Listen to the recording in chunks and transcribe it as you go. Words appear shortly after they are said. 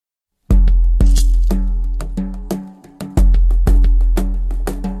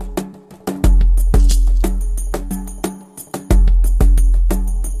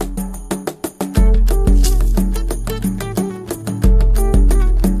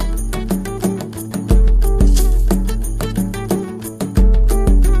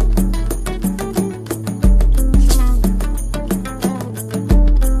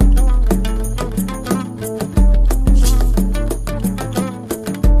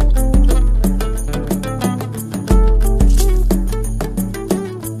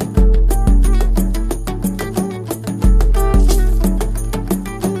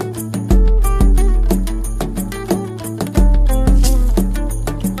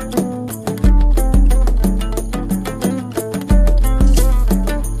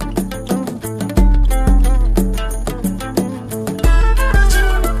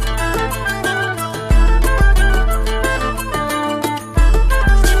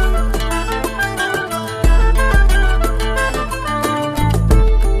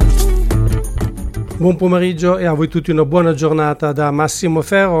Buon pomeriggio e a voi tutti una buona giornata da Massimo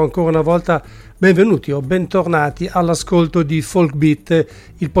Ferro. Ancora una volta benvenuti o bentornati all'ascolto di Folk Beat,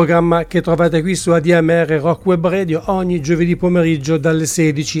 il programma che trovate qui su ADMR Rock Web Radio ogni giovedì pomeriggio dalle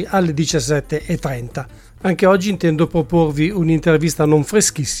 16 alle 17:30. Anche oggi intendo proporvi un'intervista non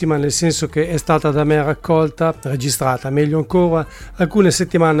freschissima, nel senso che è stata da me raccolta, registrata meglio ancora, alcune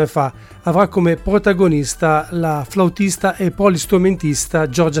settimane fa. Avrà come protagonista la flautista e polistrumentista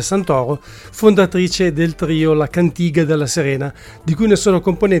Giorgia Santoro, fondatrice del trio La Cantiga della Serena, di cui ne sono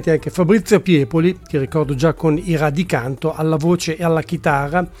componenti anche Fabrizio Piepoli, che ricordo già con i Radicanto, alla voce e alla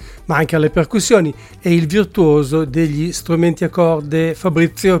chitarra, ma anche alle percussioni, e il virtuoso degli strumenti a corde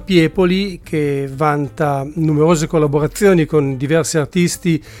Fabrizio Piepoli, che vanta numerose collaborazioni con diversi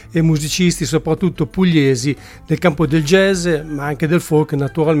artisti e musicisti, soprattutto pugliesi, nel campo del jazz, ma anche del folk,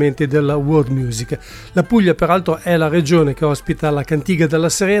 naturalmente della world music. La Puglia peraltro è la regione che ospita la Cantiga della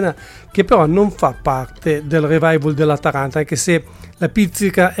Serena, che però non fa parte del revival della Taranta, anche se la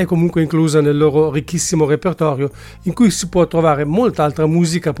pizzica è comunque inclusa nel loro ricchissimo repertorio, in cui si può trovare molta altra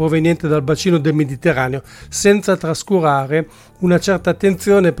musica proveniente dal bacino del Mediterraneo, senza trascurare una certa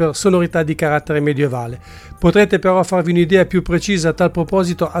attenzione per sonorità di carattere medievale. Potrete però farvi un'idea più precisa a tal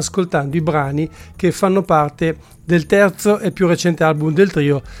proposito ascoltando i brani che fanno parte del terzo e più recente album del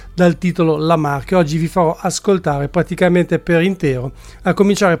trio, dal titolo La Mar, che oggi vi farò ascoltare praticamente per intero, a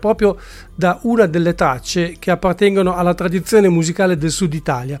cominciare proprio da una delle tracce che appartengono alla tradizione musicale del Sud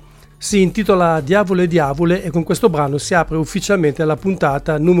Italia. Si intitola Diavole e Diavole e con questo brano si apre ufficialmente la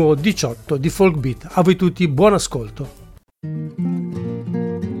puntata numero 18 di Folk Beat. A voi tutti buon ascolto.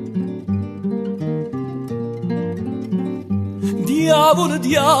 Diavolo,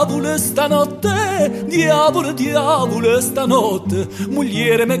 diavolo stanotte, diavolo, diavolo stanotte,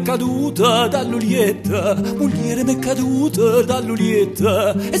 mogliere m'è caduta dall'ulietta, mogliere m'è caduta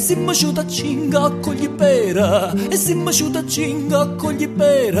dall'ulietta, e si m'asciuta cinga con gli pera, e si m'asciuta cinga con gli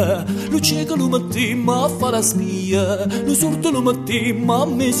pera, lo cieco lo mattina a fa la spia, lo sordo lo mattina a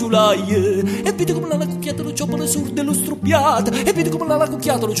me sulaie, e vedi come la cucchiata lo cioppa la sorda e lo struppiata, e vedi come la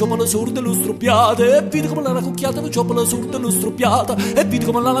cucchiata lo cioppa la sorda e lo struppiata, e vedi come la cucchiata lo cioppa la sorda e lo struppiata, e vedi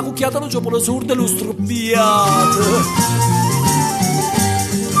come la cucchiata lo cioppa la sorda e lo struppiata.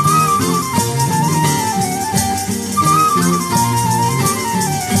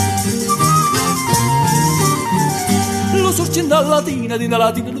 Lo sorgendo alla latina, dinda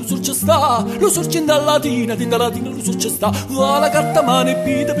latina lo sorge sta, lo sorgendo alla latina, dinda latina lo sorge sta, va la carta mano e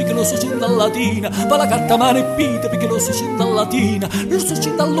pita perché lo sorgendo alla latina, va la carta mano e pita perché lo sorgendo alla latina, lo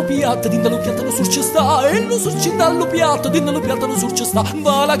sorgendo allo piatto, dinda lo piatto lo sorge sta, e lo sorgendo allo piatto, dinda lo piatto lo sorge sta,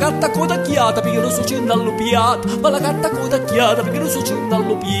 va la carta codacchiata perché lo sorgendo allo piatto, va la carta codacchiata perché lo sorgendo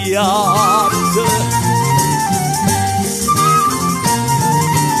allo piatto.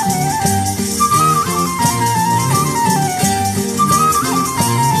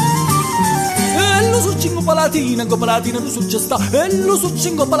 Palatina, copalatina lo sorge sta, e lo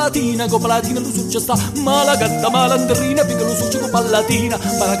sorge copalatina, copalatina lo sorge sta, ma la gatta malandrina perché lo sorge copalatina,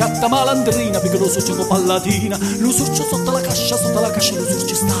 ma la gatta malandrina perché lo sorge copalatina, lo sorge sotto la cascia lo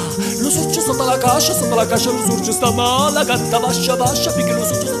sorge sta, lo sorge sotto la cascia lo sorge sta, ma la gatta vascia perché lo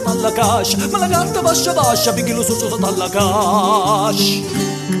sorge sotto alla cascia, ma la gatta vascia perché lo sorge sotto alla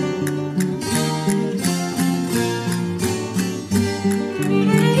cascia.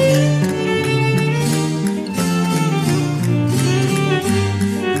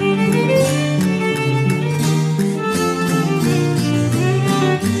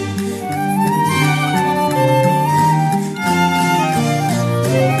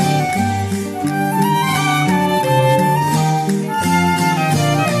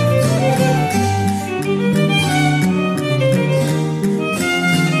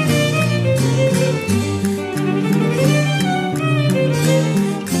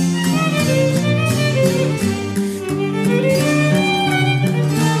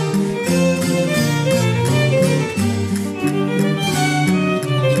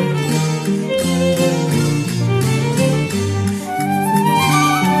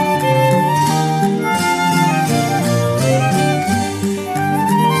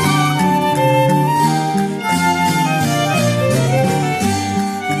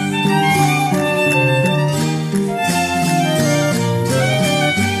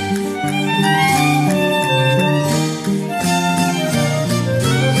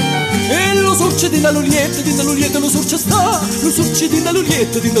 sorce di l'ulietta, lo sorce sta, lo sorce di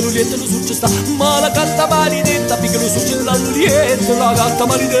l'ulietta, lo sorce sta, ma la gatta maledetta perché lo sorce dall'ulietta, la gatta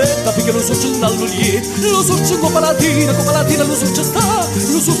maledetta perché lo sorce dall'ulietta, lo sorce con palatina, lo sorce sta,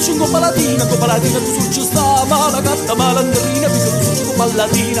 lo sorce con palatina, lo sorce sta, ma la gatta malandrina perché lo sorce con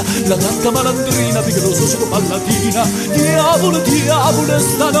pallatina, la gatta malandrina perché lo sorce con pallatina, diavolo, diavolo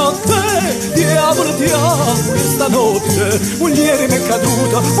stanotte, diavolo, diavolo stanotte, mogliere m'è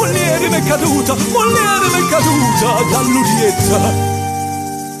caduta, mogliere m'è caduta, mogliere m'è caduta dall'ulietta.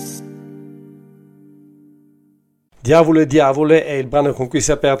 Diavolo e Diavole è il brano con cui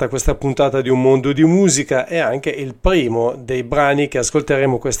si è aperta questa puntata di Un Mondo di Musica e anche il primo dei brani che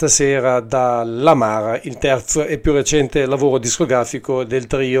ascolteremo questa sera dall'Amara, il terzo e più recente lavoro discografico del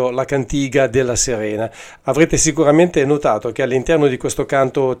trio La Cantiga della Serena. Avrete sicuramente notato che all'interno di questo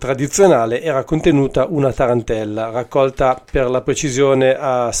canto tradizionale era contenuta una tarantella, raccolta per la precisione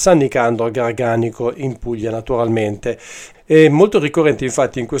a San Nicandro Garganico in Puglia naturalmente. È molto ricorrente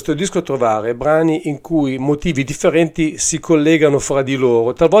infatti in questo disco trovare brani in cui motivi differenti si collegano fra di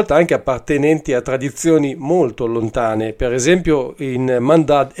loro, talvolta anche appartenenti a tradizioni molto lontane. Per esempio in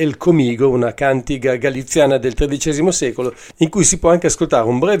Mandad el Comigo, una cantiga galiziana del XIII secolo, in cui si può anche ascoltare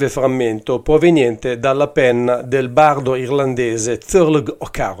un breve frammento proveniente dalla penna del bardo irlandese Thurlug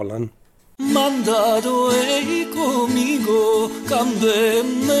O'Carolan. Mandato ei comigo, cande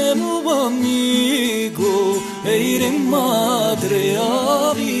me nuovo amigo, eire madre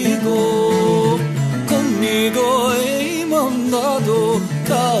amigo. Conmigo ei mandato,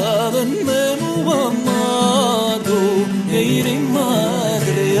 cade me nuovo amato, eire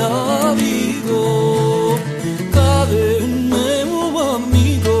madre amigo. Cade me nuovo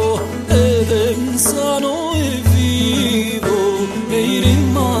amigo, ed è sano e vivo, eire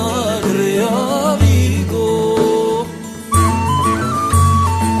madre amigo.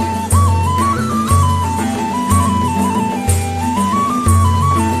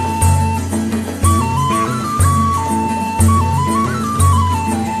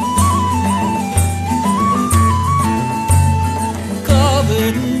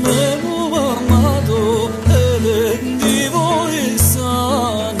 Cavennemo armato ed è vivo e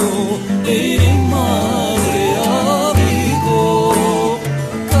sano e madre amico.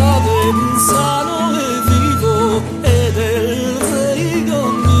 Sano e vivo ed è il re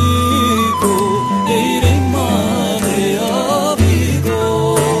amico e il re madre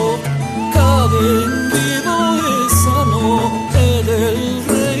amico. Cade vivo e sano ed è il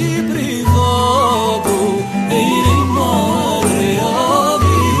re privato e il re madre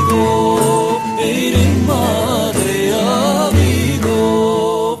amico e il re madre amico.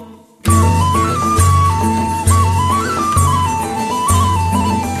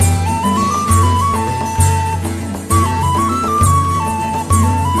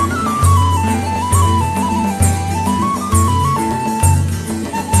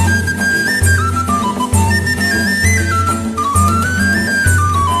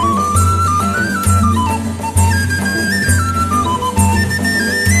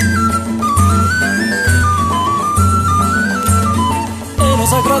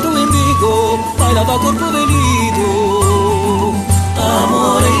 Sacrato in vigo, bailava corpo delito,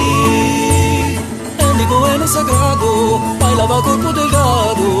 amore. Endico eno sagrato, bailava corpo del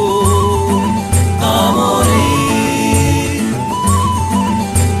gado, amore,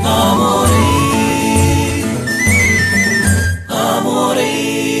 amore, amore.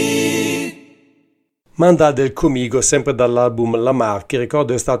 Manda del Comigo, sempre dall'album La Mar, che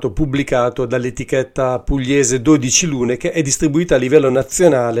ricordo è stato pubblicato dall'etichetta pugliese 12 Lune, che è distribuita a livello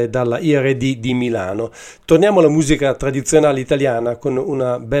nazionale dalla IRD di Milano. Torniamo alla musica tradizionale italiana con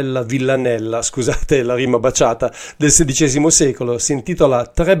una bella villanella, scusate la rima baciata, del XVI secolo. Si intitola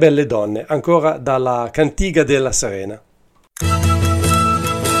Tre belle donne, ancora dalla Cantiga della Serena.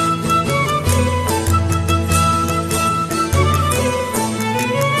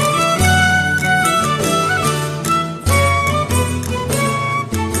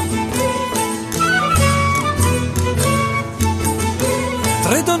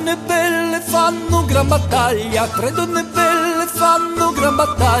 Tre donne belle fanno gran battaglia, tre donne belle fanno gran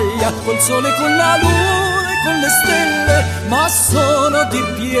battaglia, col sole, con la luna e con le stelle, ma sono di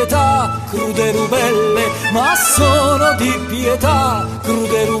pietà, crude rubelle, ma sono di pietà,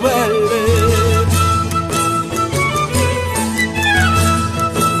 crude rubelle.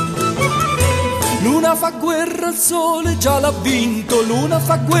 L'una fa guerra al sole, già l'ha vinto, l'una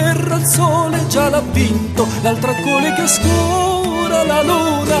fa guerra al sole, già l'ha vinto, l'altra cole che oscura la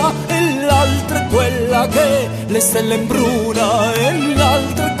luna, e l'altra è quella che le stelle imbruna, e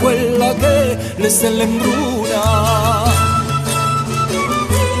l'altra è quella che le stelle imbruna.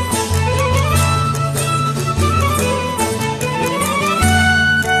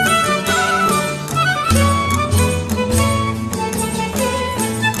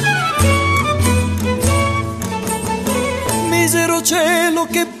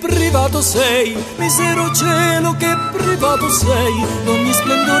 che privato sei, misero cielo che privato sei, d'ogni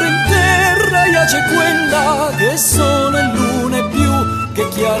splendore in terra iace quella che sole e luna e più che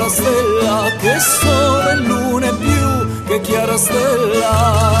chiara stella, che sole e luna e più che chiara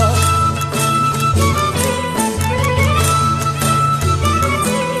stella.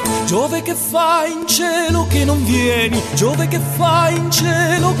 Giove che fai in cielo che non vieni, Giove che fai in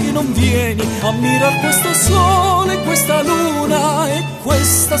cielo che non vieni a mirar questo sole, questa luna e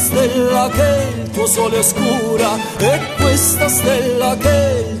questa stella che il tuo sole oscura, e questa stella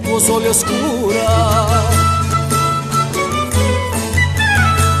che il tuo sole oscura.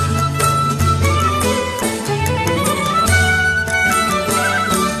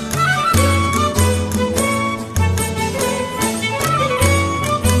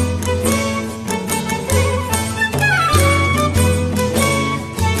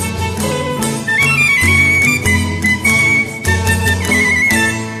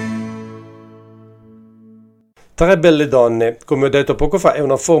 Tre belle donne, come ho detto poco fa, è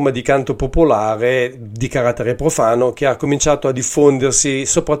una forma di canto popolare di carattere profano che ha cominciato a diffondersi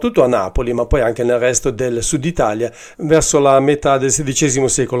soprattutto a Napoli, ma poi anche nel resto del sud Italia verso la metà del XVI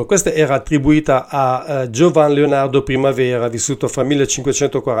secolo. Questa era attribuita a Giovan Leonardo Primavera, vissuto fra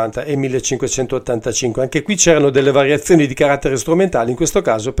 1540 e 1585. Anche qui c'erano delle variazioni di carattere strumentale, in questo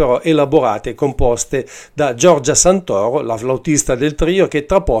caso però elaborate e composte da Giorgia Santoro, la flautista del trio, che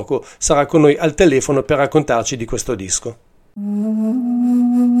tra poco sarà con noi al telefono per raccontarci di questo disco.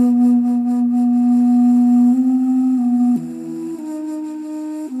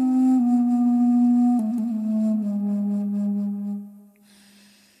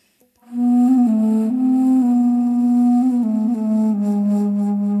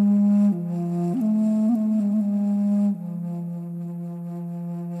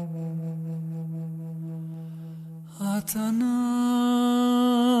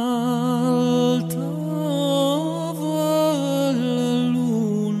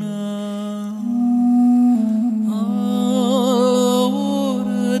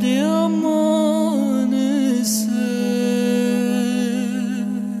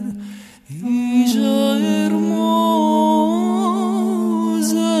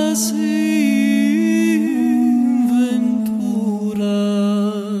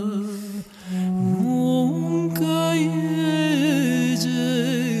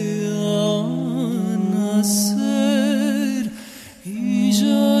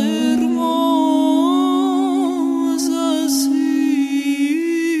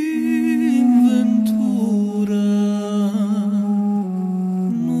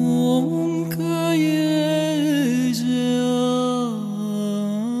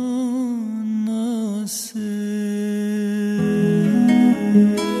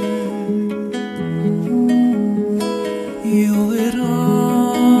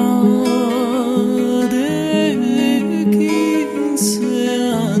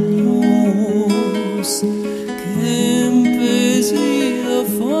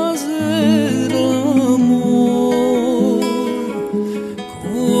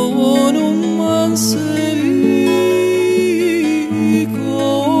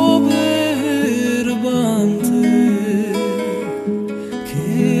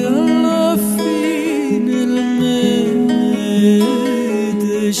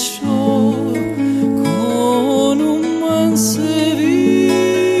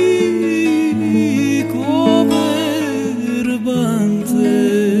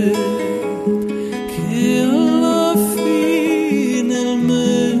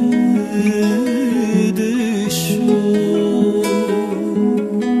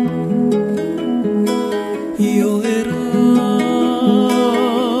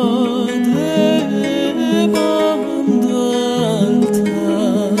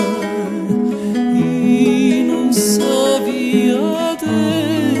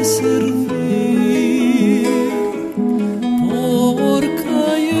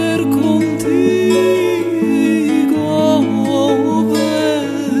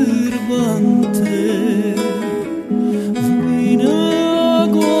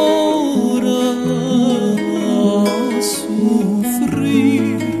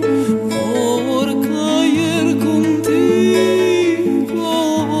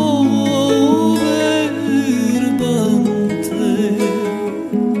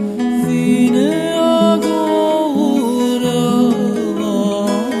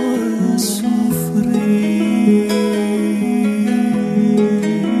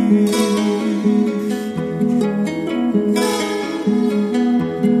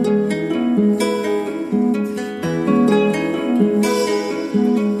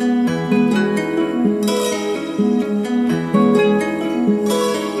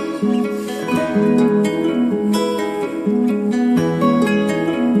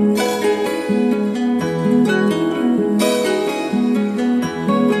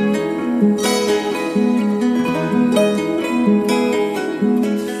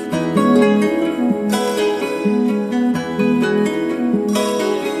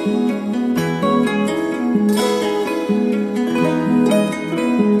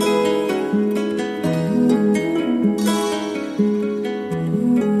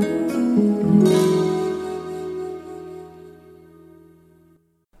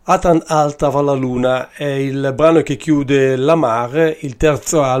 A tan alta va la luna è il brano che chiude La Mar, il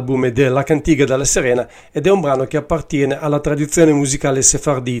terzo album della Cantiga della Serena, ed è un brano che appartiene alla tradizione musicale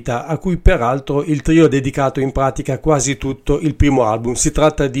sefardita, a cui peraltro il trio ha dedicato in pratica quasi tutto il primo album. Si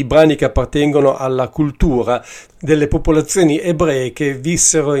tratta di brani che appartengono alla cultura delle popolazioni ebree che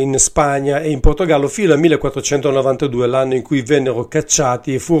vissero in Spagna e in Portogallo fino al 1492, l'anno in cui vennero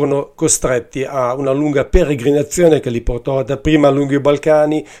cacciati e furono costretti a una lunga peregrinazione che li portò dapprima lungo i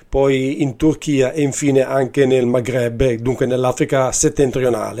Balcani, poi in Turchia e infine anche nel Maghreb, dunque nell'Africa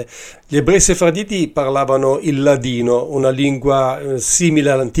settentrionale. Gli ebrei sefarditi parlavano il ladino, una lingua simile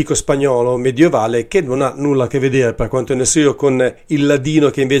all'antico spagnolo medievale che non ha nulla a che vedere, per quanto ne so io, con il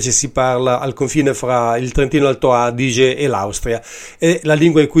ladino che invece si parla al confine fra il Trentino Alto Adige e l'Austria. È la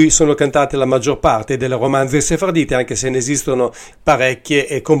lingua in cui sono cantate la maggior parte delle romanze sefardite, anche se ne esistono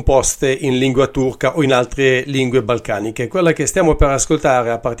parecchie composte in lingua turca o in altre lingue balcaniche. Quella che stiamo per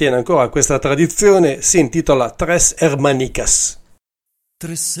ascoltare appartiene ancora a questa tradizione, si intitola Tres Hermanicas.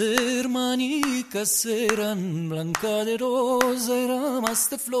 Tres hermanicas eran blanca de rosa y ramas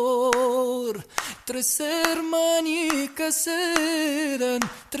de flor. Tres hermanicas eran,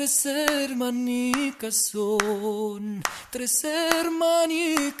 tres hermanicas son. Tres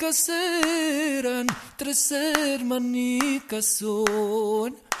hermanicas eran, tres hermanicas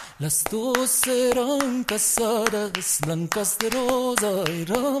son. Las dos eran casadas, blancas de rosa y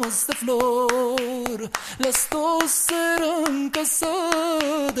ramas de flor. Las dos eran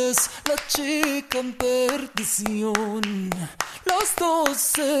casadas, la chica en perdición. Las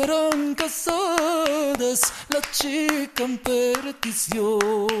dos eran casadas, la chica en perdición.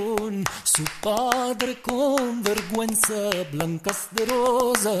 Su padre con vergüenza, blancas de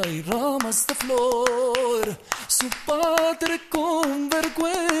rosa y ramas de flor. Su padre con vergüenza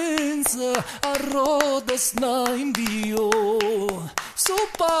a Rodas la envió. Su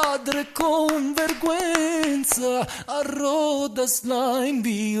padre con vergüenza a Rodas la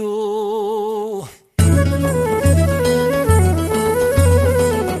envió.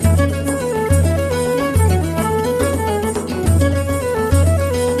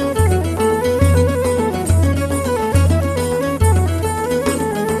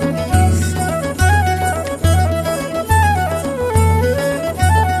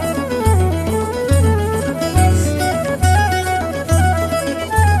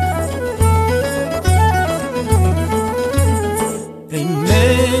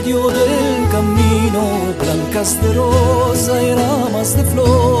 Blancas de rosa y ramas de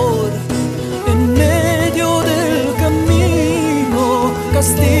flor, en medio del camino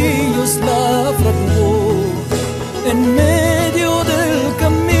castillos la fraguó, en medio del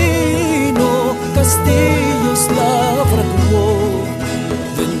camino castillos la fraguó,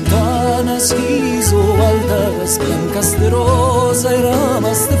 ventanas hizo altas, blancas de rosa y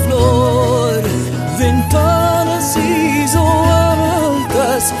ramas de flor, ventanas hizo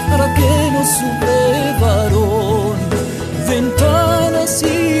altas para que no sufre varón, ventanas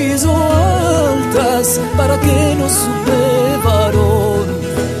hizo altas para que no sufre varón,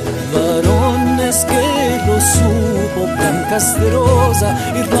 varones que lo supo, blancas de rosa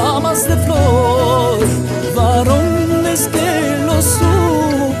y ramas de flor, varones que lo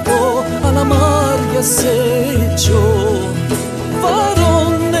supo, a la mar ya se echó,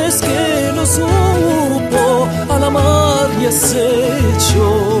 varones que lo supo, a la mar ya se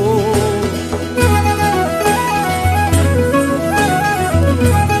echó.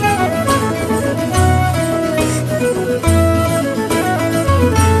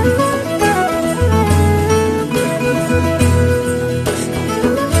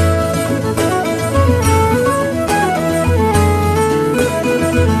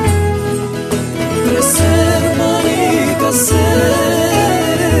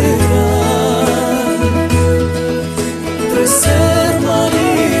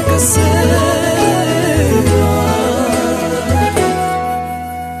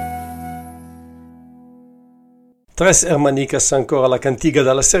 Tres Hermanicas, ancora la Cantiga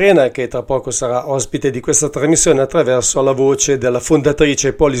della Serena, che tra poco sarà ospite di questa trasmissione attraverso la voce della fondatrice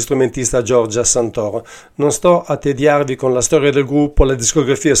e polistrumentista Giorgia Santoro. Non sto a tediarvi con la storia del gruppo, la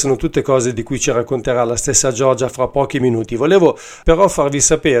discografia, sono tutte cose di cui ci racconterà la stessa Giorgia fra pochi minuti. Volevo però farvi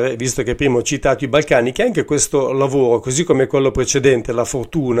sapere, visto che prima ho citato i Balcani, che anche questo lavoro, così come quello precedente, La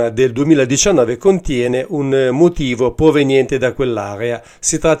Fortuna del 2019, contiene un motivo proveniente da quell'area.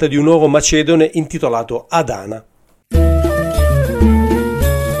 Si tratta di un oro macedone intitolato Adana.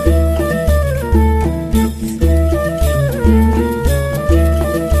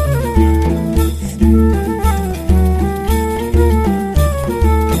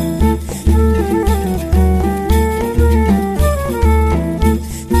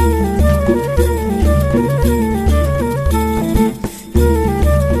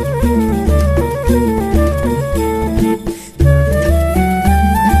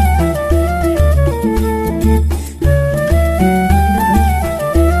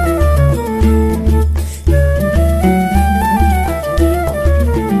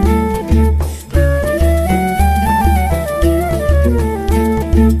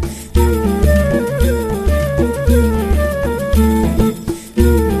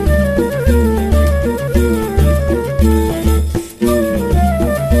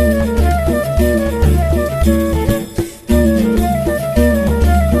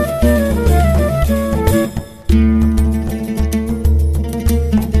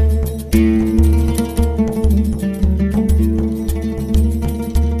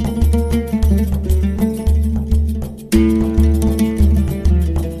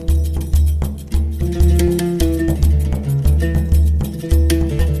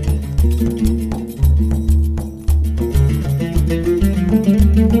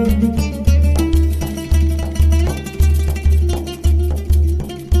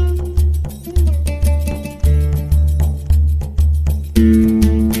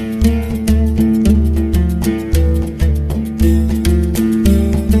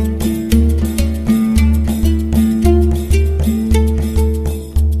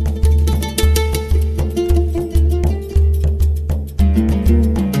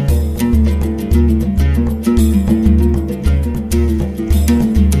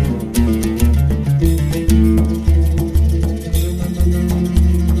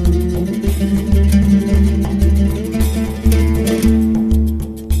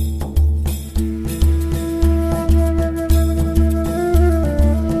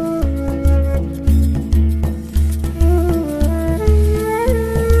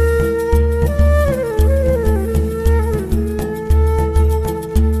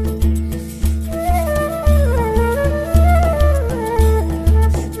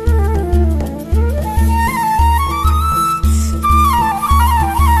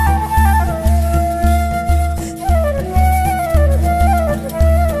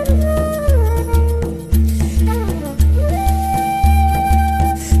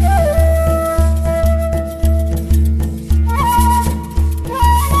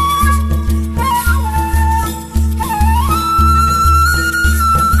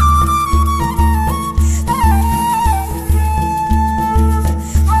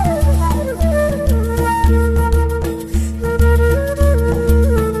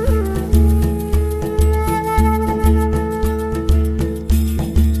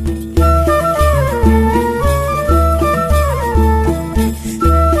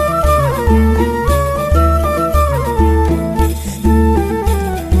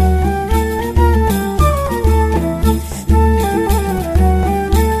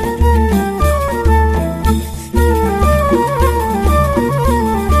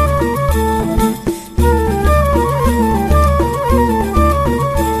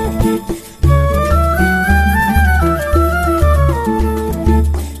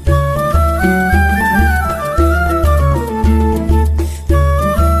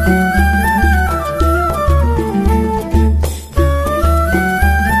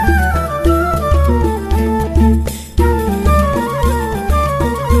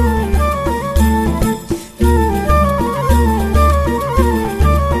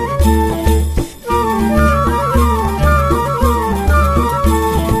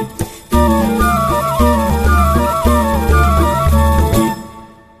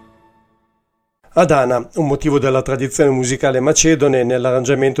 Adana, un motivo della tradizione musicale macedone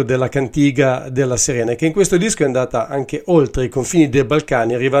nell'arrangiamento della cantiga della Sirena, che in questo disco è andata anche oltre i confini dei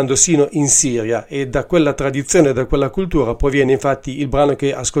Balcani, arrivando sino in Siria, e da quella tradizione e da quella cultura proviene infatti il brano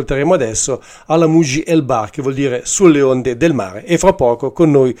che ascolteremo adesso, Ala Muji El Bar, che vuol dire sulle onde del mare, e fra poco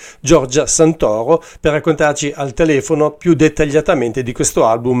con noi Giorgia Santoro per raccontarci al telefono più dettagliatamente di questo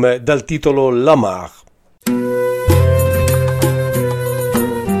album dal titolo La Mar.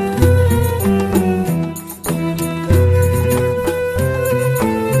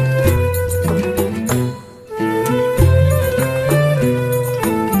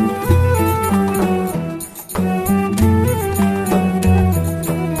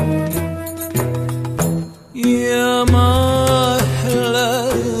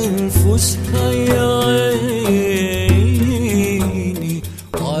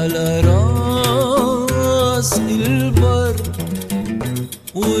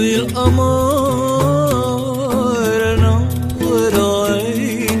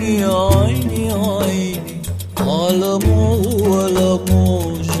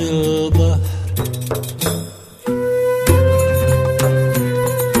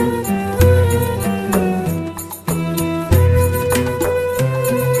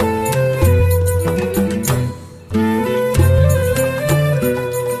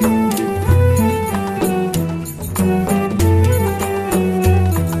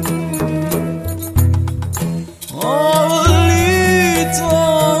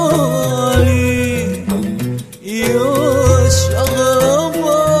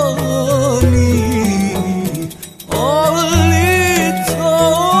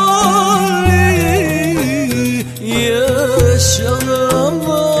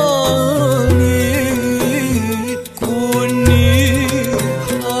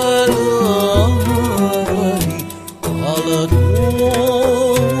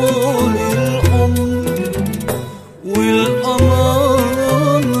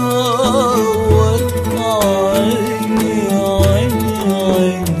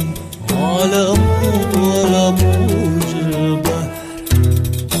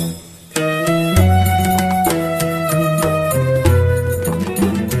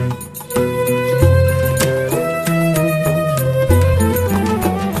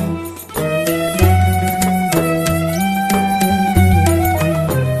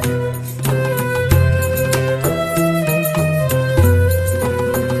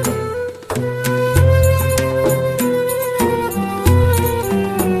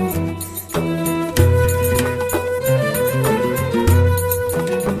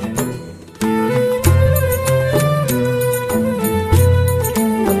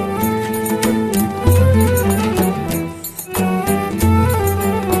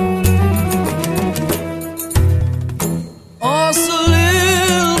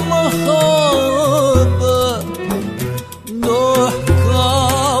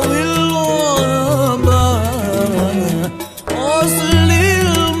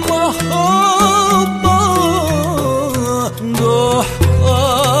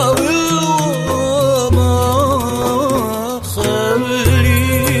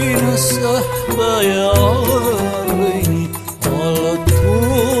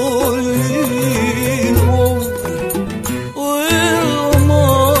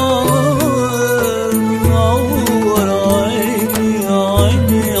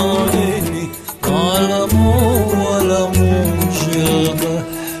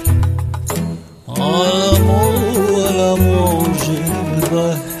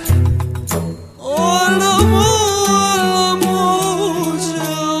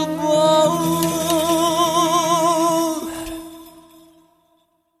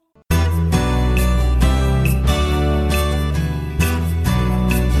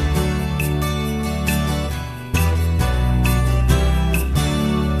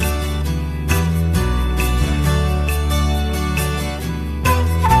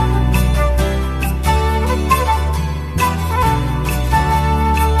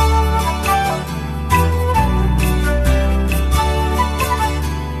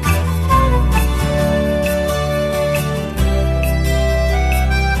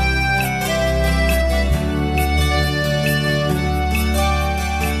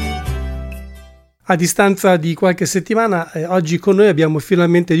 A distanza di qualche settimana, oggi con noi abbiamo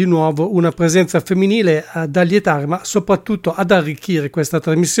finalmente di nuovo una presenza femminile ad allietare, ma soprattutto ad arricchire questa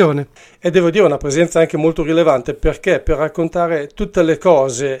trasmissione. E devo dire una presenza anche molto rilevante, perché per raccontare tutte le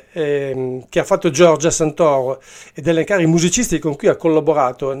cose che ha fatto Giorgia Santoro ed elencare i musicisti con cui ha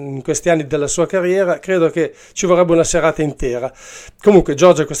collaborato in questi anni della sua carriera, credo che ci vorrebbe una serata intera. Comunque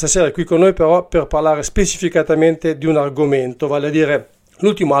Giorgia questa sera è qui con noi però per parlare specificatamente di un argomento, vale a dire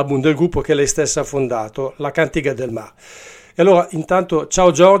l'ultimo album del gruppo che lei stessa ha fondato, La Cantiga del Mar. E allora intanto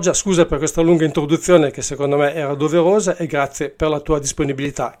ciao Giorgia, scusa per questa lunga introduzione che secondo me era doverosa e grazie per la tua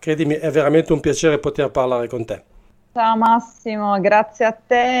disponibilità. Credimi, è veramente un piacere poter parlare con te. Ciao Massimo, grazie a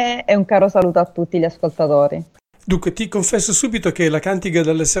te e un caro saluto a tutti gli ascoltatori. Dunque, ti confesso subito che La Cantiga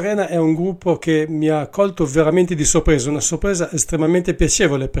della Serena è un gruppo che mi ha colto veramente di sorpresa, una sorpresa estremamente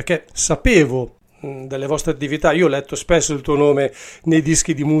piacevole perché sapevo delle vostre attività. Io ho letto spesso il tuo nome nei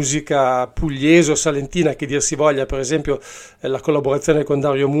dischi di musica pugliese o salentina, che dir si voglia, per esempio la collaborazione con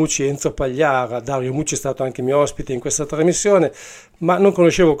Dario Mucci e Enzo Pagliara. Dario Mucci è stato anche mio ospite in questa trasmissione, ma non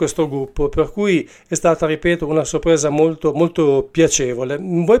conoscevo questo gruppo, per cui è stata, ripeto, una sorpresa molto, molto piacevole.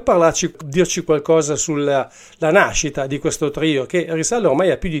 Vuoi dirci qualcosa sulla la nascita di questo trio che risale ormai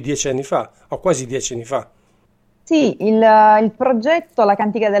a più di 10 anni fa, o quasi 10 anni fa? Sì, il progetto La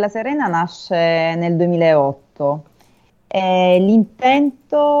Cantiga della Serena nasce nel 2008 e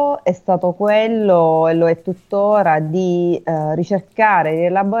l'intento è stato quello, e lo è tuttora, di ricercare e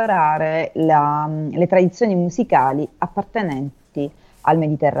rielaborare le tradizioni musicali appartenenti al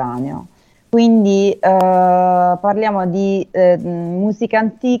Mediterraneo. Quindi parliamo di musica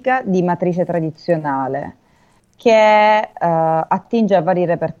antica di matrice tradizionale, che attinge a vari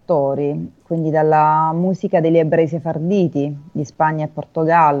repertori, quindi dalla musica degli ebrei sefarditi di Spagna e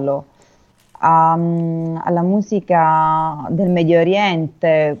Portogallo, alla musica del Medio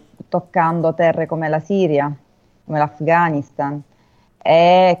Oriente, toccando terre come la Siria, come l'Afghanistan,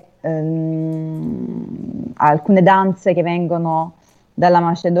 e alcune danze che vengono dalla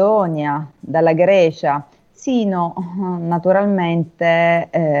Macedonia, dalla Grecia, sino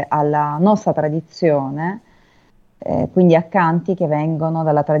naturalmente alla nostra tradizione, quindi a canti che vengono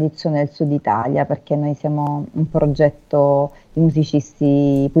dalla tradizione del Sud Italia, perché noi siamo un progetto di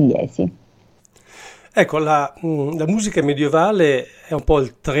musicisti pugliesi. Ecco, la musica medievale è un po'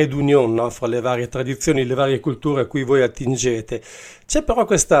 il trait d'union, no? Fra le varie tradizioni, le varie culture a cui voi attingete. C'è però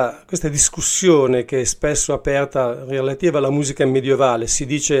questa discussione che è spesso aperta relativa alla musica medievale.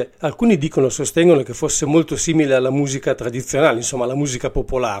 Alcuni sostengono che fosse molto simile alla musica tradizionale, insomma alla musica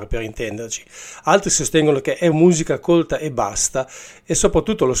popolare per intenderci. Altri sostengono che è musica colta e basta, e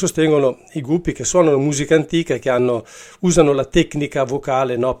soprattutto lo sostengono i gruppi che suonano musica antica e che usano la tecnica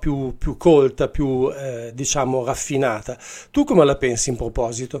vocale, no? più colta, più diciamo raffinata. Tu come la pensi in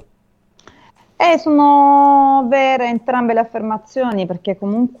proposito? Sono vere entrambe le affermazioni, perché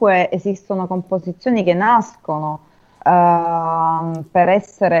comunque esistono composizioni che nascono per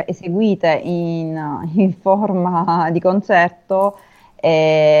essere eseguite in forma di concerto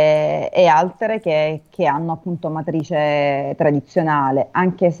e altre che hanno appunto matrice tradizionale,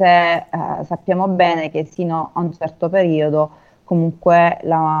 anche se sappiamo bene che sino a un certo periodo comunque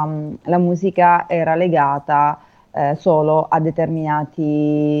la musica era legata solo a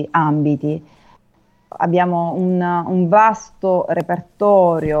determinati ambiti. Abbiamo un vasto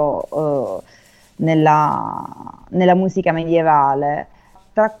repertorio nella musica medievale.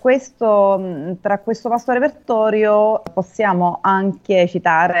 Tra questo vasto repertorio possiamo anche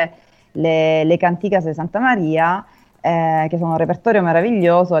citare le canticas di Santa Maria, che sono un repertorio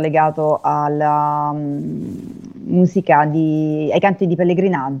meraviglioso legato alla musica ai canti di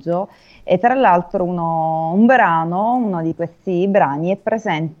pellegrinaggio, e tra l'altro uno di questi brani è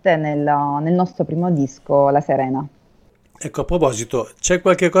presente nel nostro primo disco, La Serena. Ecco, a proposito, c'è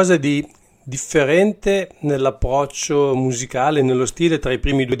qualche cosa di differente nell'approccio musicale, nello stile tra i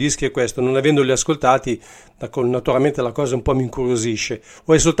primi due dischi e questo? Non avendoli ascoltati, naturalmente la cosa un po' mi incuriosisce.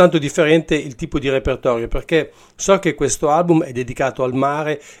 O è soltanto differente il tipo di repertorio? Perché so che questo album è dedicato al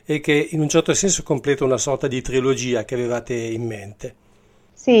mare e che in un certo senso completa una sorta di trilogia che avevate in mente.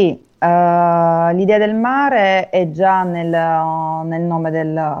 Sì, l'idea del mare è già nel nome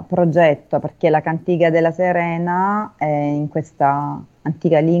del progetto, perché la Cantiga della Serena è in questa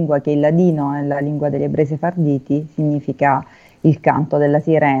antica lingua che è il ladino, è la lingua degli ebrei sefarditi, significa il canto della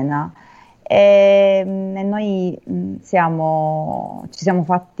sirena, e noi ci siamo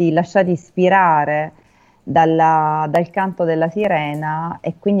lasciati ispirare dal canto della sirena,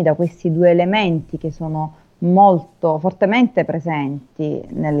 e quindi da questi due elementi che sono molto fortemente presenti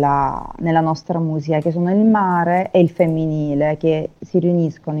nella nostra musica, che sono il mare e il femminile, che si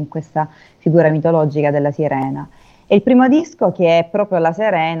riuniscono in questa figura mitologica della sirena. E il primo disco, che è proprio La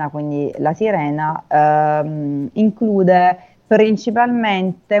Serena, quindi la sirena, include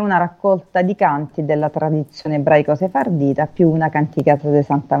principalmente una raccolta di canti della tradizione ebraico-sefardita più una canticata di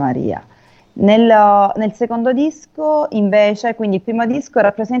Santa Maria. Nel secondo disco invece, quindi il primo disco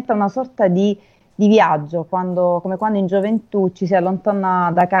rappresenta una sorta di viaggio, come quando in gioventù ci si allontana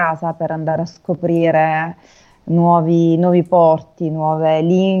da casa per andare a scoprire nuovi porti, nuove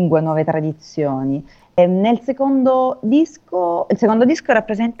lingue, nuove tradizioni. Il secondo disco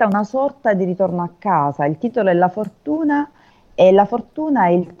rappresenta una sorta di ritorno a casa. Il titolo è La Fortuna, e La Fortuna è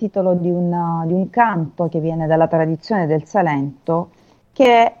il titolo di un canto che viene dalla tradizione del Salento,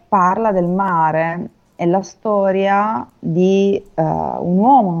 che parla del mare. È la storia di un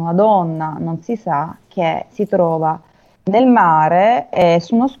uomo, una donna, non si sa, che si trova nel mare e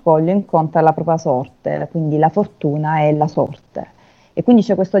su uno scoglio incontra la propria sorte, quindi la fortuna e la sorte. E quindi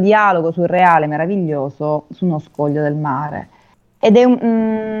c'è questo dialogo surreale, meraviglioso, su uno scoglio del mare. Ed è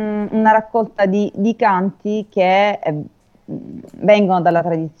una raccolta di canti che vengono dalla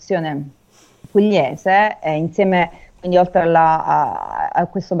tradizione pugliese, insieme, quindi oltre a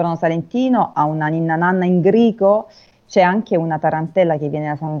questo brano salentino, a una ninna nanna in greco, c'è anche una tarantella che viene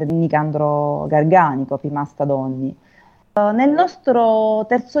da San Nicandro Garganico, Pimasta Donni. Nel nostro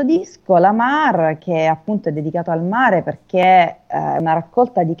terzo disco, La Mar, che appunto è dedicato al mare perché è una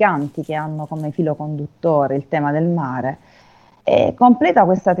raccolta di canti che hanno come filo conduttore il tema del mare, e completa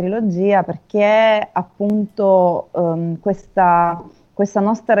questa trilogia perché appunto questa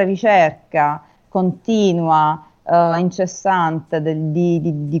nostra ricerca continua, incessante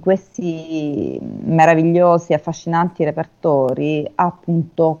di questi meravigliosi, affascinanti repertori, ha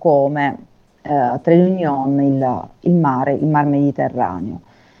appunto come trade union il mar Mediterraneo.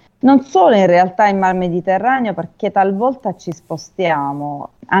 Non solo in realtà il mar Mediterraneo, perché talvolta ci spostiamo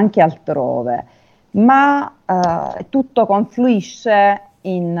anche altrove, ma tutto confluisce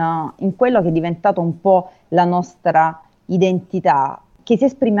in quello che è diventato un po' la nostra identità, che si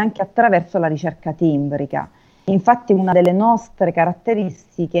esprime anche attraverso la ricerca timbrica. Infatti una delle nostre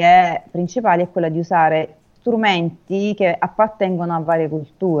caratteristiche principali è quella di usare strumenti che appartengono a varie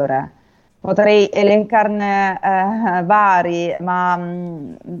culture. Potrei elencarne vari, ma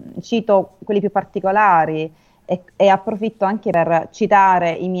cito quelli più particolari e approfitto anche per citare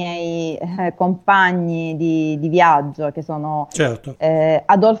i miei compagni di viaggio, che sono Certo.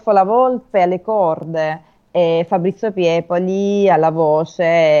 Adolfo La Volpe alle corde, Fabrizio Piepoli alla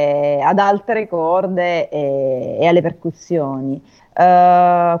voce, ad altre corde e alle percussioni.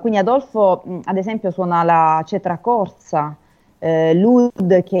 Quindi Adolfo, ad esempio, suona la cetra corsa,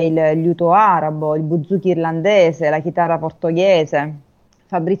 l'oud, che è il liuto arabo, il buzuki irlandese, la chitarra portoghese.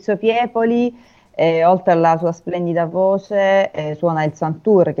 Fabrizio Piepoli, oltre alla sua splendida voce, suona il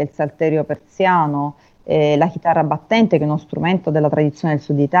santur, che è il salterio persiano, la chitarra battente, che è uno strumento della tradizione del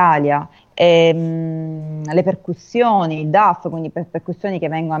Sud Italia, le percussioni, il DAF, quindi percussioni che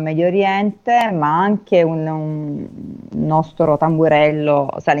vengono dal Medio Oriente, ma anche un nostro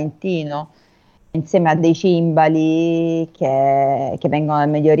tamburello salentino, insieme a dei cimbali che vengono dal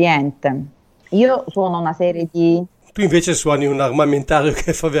Medio Oriente. Io suono una serie di... Tu invece suoni un armamentario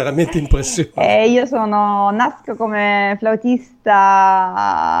che fa veramente impressione. Nasco come flautista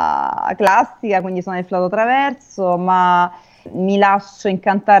classica, quindi suono il flauto traverso, ma mi lascio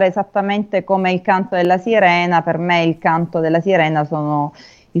incantare esattamente come il canto della sirena. Per me il canto della sirena sono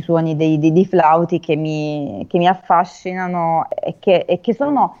i suoni dei flauti che mi affascinano e che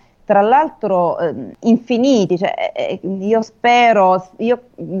sono tra l'altro infiniti, cioè, io spero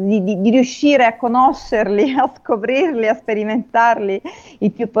di riuscire a conoscerli, a scoprirli, a sperimentarli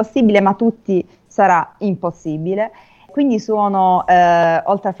il più possibile, ma tutti sarà impossibile. Quindi suono,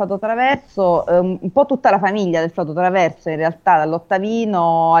 oltre al flauto traverso, un po' tutta la famiglia del flauto traverso, in realtà,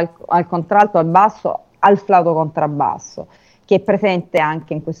 dall'ottavino al contralto, al basso, al flauto contrabbasso, che è presente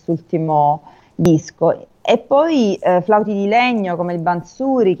anche in quest'ultimo disco. E poi flauti di legno come il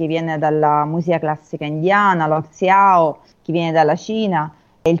bansuri, che viene dalla musica classica indiana, lo xiao, che viene dalla Cina,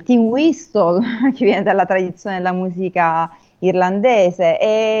 e il tin whistle, che viene dalla tradizione della musica irlandese,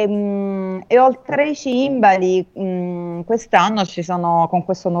 e oltre ai cimbali, quest'anno con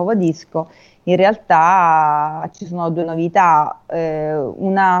questo nuovo disco, in realtà ci sono due novità,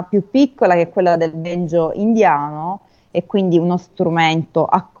 una più piccola, che è quella del banjo indiano, e quindi uno strumento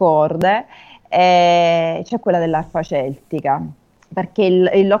a corde, e c'è quella dell'arpa celtica, perché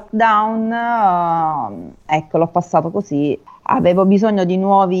il lockdown, ecco, l'ho passato così. Avevo bisogno di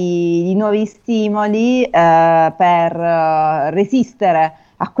nuovi stimoli per resistere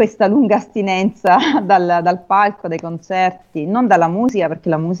a questa lunga astinenza dal palco, dai concerti, non dalla musica, perché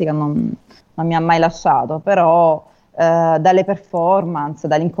la musica non mi ha mai lasciato, però dalle performance,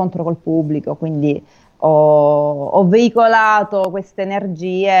 dall'incontro col pubblico, quindi ho veicolato queste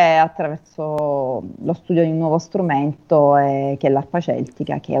energie attraverso lo studio di un nuovo strumento, che è l'arpa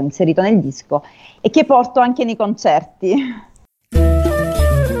celtica, che ho inserito nel disco e che porto anche nei concerti.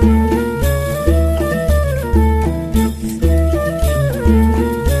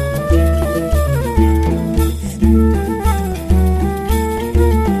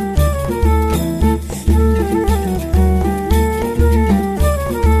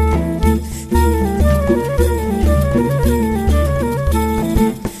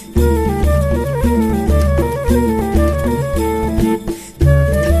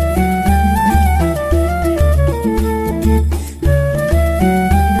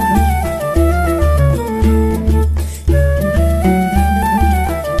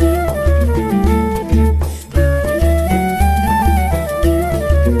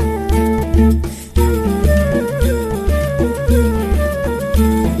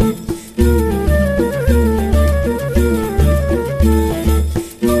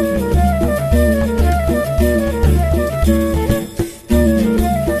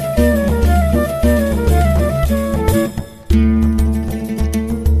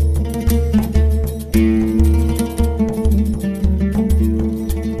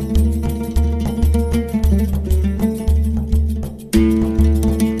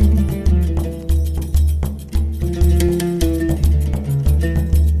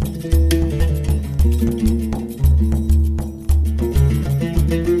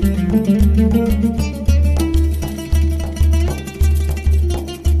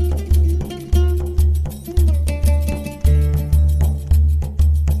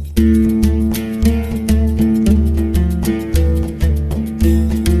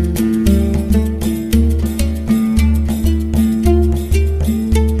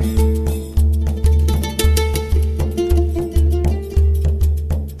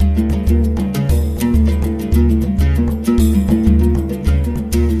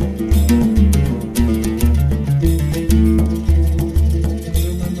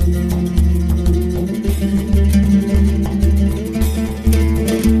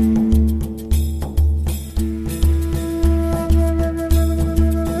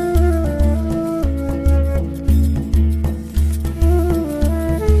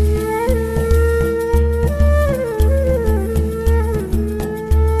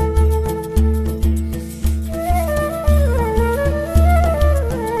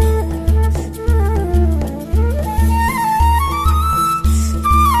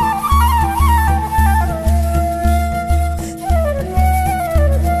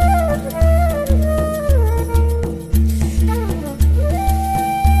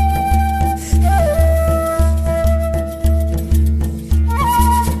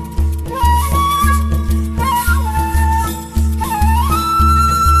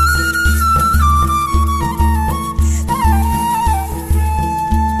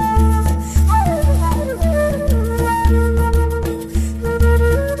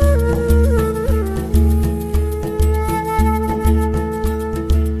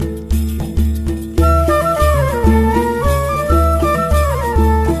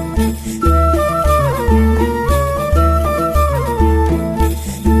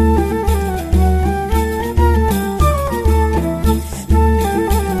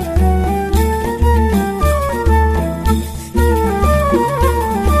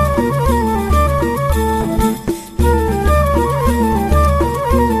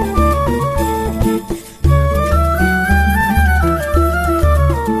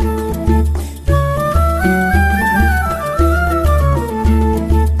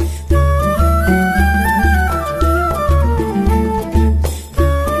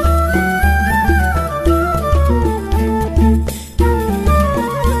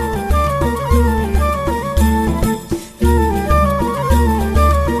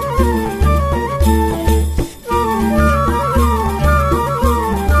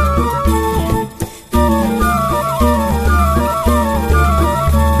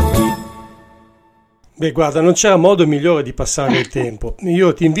 Beh, guarda, non c'era modo migliore di passare il tempo.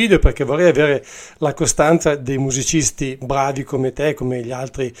 Io ti invidio perché vorrei avere la costanza dei musicisti bravi come te, come gli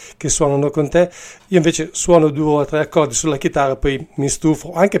altri che suonano con te. Io invece suono 2 o 3 accordi sulla chitarra, poi mi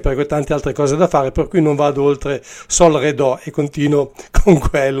stufo, anche perché ho tante altre cose da fare, per cui non vado oltre sol, re, do e continuo con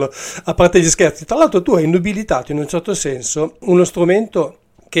quello. A parte gli scherzi, tra l'altro tu hai nobilitato in un certo senso uno strumento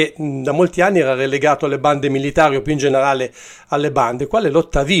che da molti anni era relegato alle bande militari o più in generale alle bande, qual è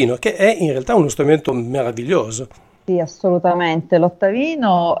l'ottavino, che è in realtà uno strumento meraviglioso. Sì, assolutamente.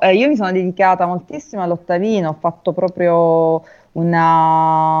 L'ottavino, io mi sono dedicata moltissimo all'ottavino, ho fatto proprio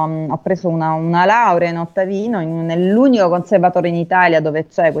ho preso una laurea in ottavino nell'unico conservatorio in Italia dove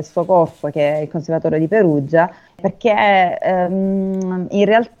c'è questo corso, che è il Conservatorio di Perugia, perché in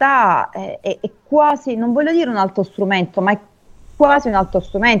realtà è quasi, non voglio dire un altro strumento, ma è quasi un altro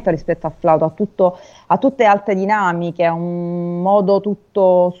strumento rispetto al flauto, ha tutte altre dinamiche, ha un modo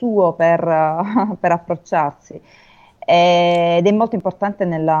tutto suo per approcciarsi. Ed è molto importante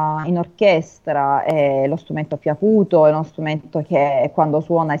in orchestra, è lo strumento più acuto, è uno strumento che quando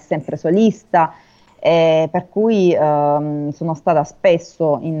suona è sempre solista, per cui sono stata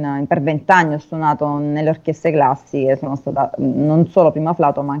spesso, per 20 anni ho suonato nelle orchestre classiche, sono stata non solo prima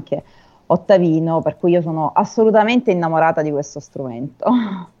flauto ma anche ottavino, per cui io sono assolutamente innamorata di questo strumento.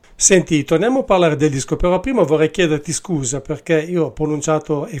 Senti, torniamo a parlare del disco, però prima vorrei chiederti scusa perché io ho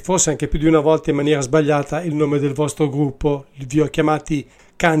pronunciato, e forse anche più di una volta in maniera sbagliata, il nome del vostro gruppo. Vi ho chiamati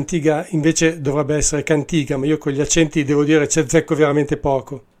Cantiga, invece dovrebbe essere Cantiga, ma io con gli accenti devo dire ci azzecco veramente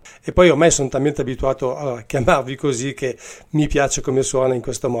poco. E poi ormai sono talmente abituato a chiamarvi così che mi piace come suona in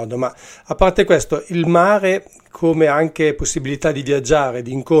questo modo. Ma a parte questo, il mare come anche possibilità di viaggiare,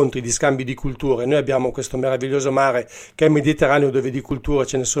 di incontri, di scambi di culture. Noi abbiamo questo meraviglioso mare che è il Mediterraneo, dove di culture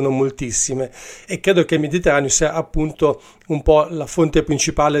ce ne sono moltissime, e credo che il Mediterraneo sia appunto un po' la fonte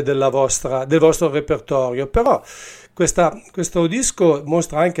principale del vostro repertorio. Però questo disco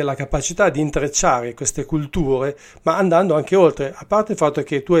mostra anche la capacità di intrecciare queste culture, ma andando anche oltre, a parte il fatto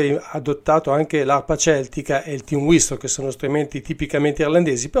che tu hai adottato anche l'arpa celtica e il tin whistle, che sono strumenti tipicamente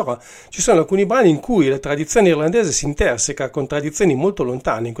irlandesi, però ci sono alcuni brani in cui la tradizione irlandese si interseca con tradizioni molto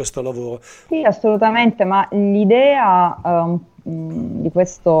lontane in questo lavoro. Sì, assolutamente, ma l'idea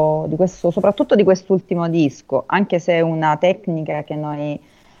soprattutto di quest'ultimo disco, anche se è una tecnica che noi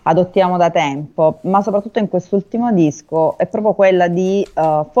adottiamo da tempo, ma soprattutto in quest'ultimo disco è proprio quella di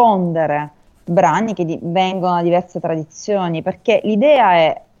fondere brani che vengono da diverse tradizioni, perché l'idea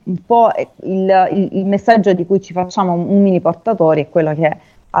è un po' il messaggio di cui ci facciamo un mini portatori, è quello che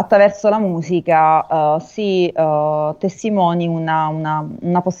attraverso la musica si testimoni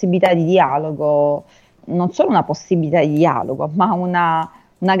una possibilità di dialogo, non solo una possibilità di dialogo, ma una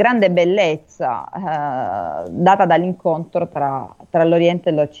grande bellezza data dall'incontro tra l'Oriente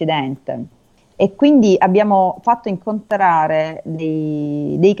e l'Occidente. E quindi abbiamo fatto incontrare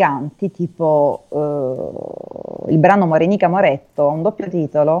dei canti tipo il brano Morenica Moretto, un doppio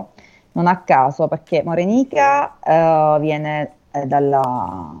titolo, non a caso, perché Morenica viene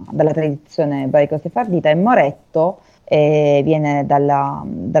dalla tradizione ebraico-sefardita e Moretto viene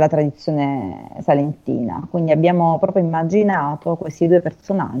dalla tradizione salentina. Quindi abbiamo proprio immaginato questi due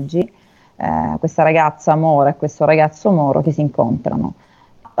personaggi, questa ragazza mora e questo ragazzo moro, che si incontrano.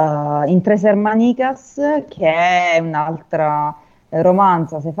 In Tres Hermanicas, che è un'altra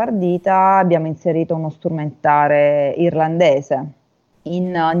romanza sefardita, abbiamo inserito uno strumentale irlandese.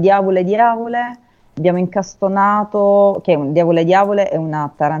 In Diavole Diavole abbiamo incastonato, che Diavole Diavole è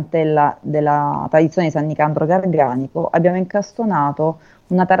una tarantella della tradizione di San Nicandro Garganico, abbiamo incastonato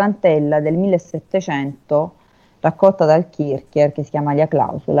una tarantella del 1700 raccolta dal Kircher, che si chiama Lia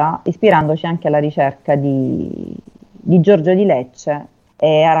Clausula, ispirandoci anche alla ricerca di Giorgio di Lecce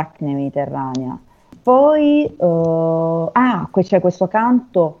e Aracne Mediterranea. Poi c'è questo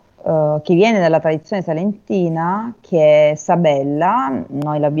canto che viene dalla tradizione salentina, che è Sabella.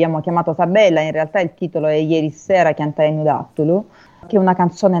 Noi l'abbiamo chiamato Sabella, in realtà il titolo è Ieri sera cantai Nudattulu, che è una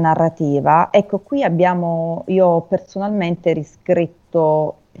canzone narrativa. Ecco, qui io ho personalmente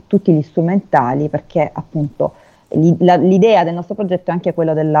riscritto tutti gli strumentali, perché appunto l'idea del nostro progetto è anche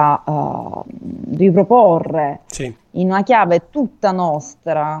quella di riproporre in una chiave tutta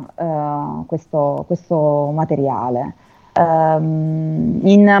nostra questo materiale.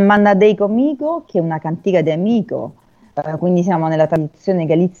 In Manna Dei Comigo, che è una cantiga di amico, quindi siamo nella tradizione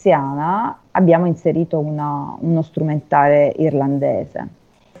galiziana, abbiamo inserito uno strumentale irlandese.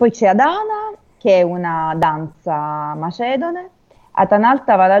 Poi c'è Adana, che è una danza macedone. A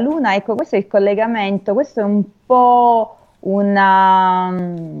Tanalta va la luna, ecco, questo è il collegamento, questo è un po'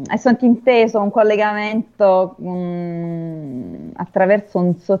 è sottinteso un collegamento attraverso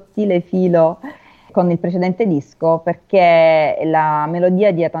un sottile filo con il precedente disco, perché la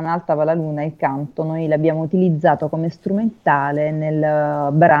melodia di Atanalta va la luna, il canto, noi l'abbiamo utilizzato come strumentale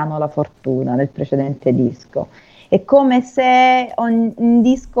nel brano La Fortuna del precedente disco. È come se un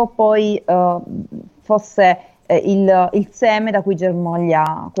disco poi fosse il seme da cui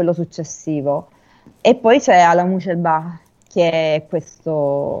germoglia quello successivo. E poi c'è Ala Muchelba, che è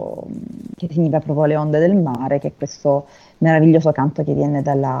questo, che significa proprio le onde del mare, che è questo meraviglioso canto che viene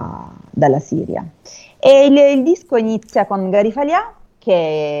dalla Siria. E il disco inizia con Garifalia,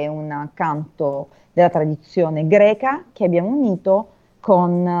 che è un canto della tradizione greca che abbiamo unito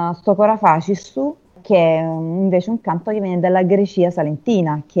con Stokora Facissu, che è invece un canto che viene dalla Grecia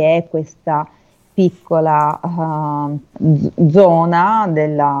salentina, che è questa piccola zona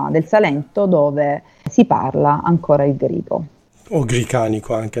del Salento dove si parla ancora il greco. O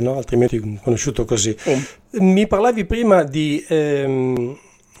gricanico anche, no? Altrimenti conosciuto così. Sì. Mi parlavi prima di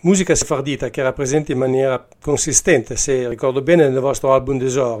musica sefardita che era presente in maniera consistente, se ricordo bene, nel vostro album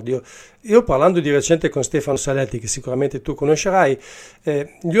d'esordio. Io, parlando di recente con Stefano Saletti, che sicuramente tu conoscerai,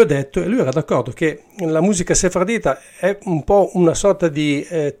 gli ho detto, e lui era d'accordo, che la musica sefardita è un po' una sorta di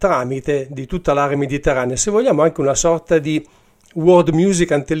tramite di tutta l'area mediterranea, se vogliamo anche una sorta di world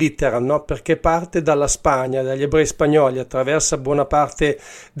music ante litteram, no? Perché parte dalla Spagna, dagli ebrei spagnoli, attraversa buona parte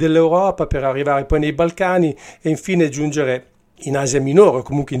dell'Europa per arrivare poi nei Balcani e infine giungere in Asia Minore,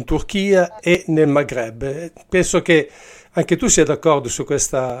 comunque in Turchia e nel Maghreb. Penso che anche tu sia d'accordo su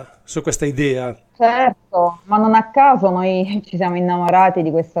questa idea. Certo, ma non a caso noi ci siamo innamorati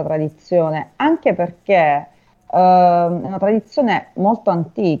di questa tradizione, anche perché è una tradizione molto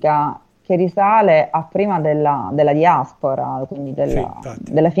antica che risale a prima della diaspora, quindi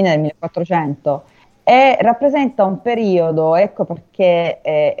della fine del 1400, e rappresenta un periodo, ecco perché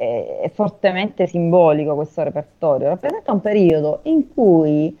è fortemente simbolico questo repertorio, rappresenta un periodo in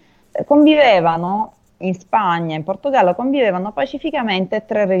cui convivevano in Spagna, in Portogallo, convivevano pacificamente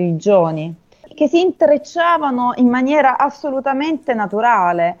tre religioni che si intrecciavano in maniera assolutamente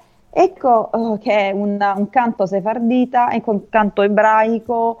naturale. Ecco che un canto sefardita, ecco un canto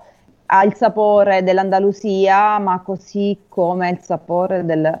ebraico, ha il sapore dell'Andalusia, ma così come il sapore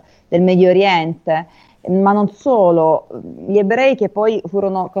del Medio Oriente. Ma non solo, gli ebrei che poi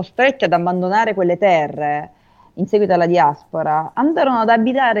furono costretti ad abbandonare quelle terre in seguito alla diaspora, andarono ad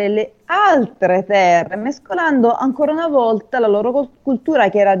abitare le altre terre, mescolando ancora una volta la loro cultura,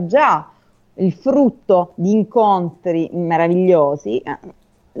 che era già il frutto di incontri meravigliosi,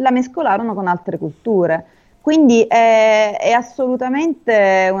 la mescolarono con altre culture. Quindi è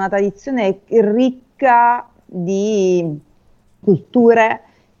assolutamente una tradizione ricca di culture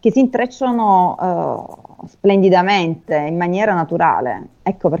che si intrecciano splendidamente, in maniera naturale.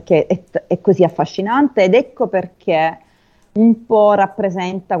 Ecco perché è così affascinante ed ecco perché un po'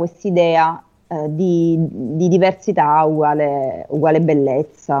 rappresenta quest'idea di diversità uguale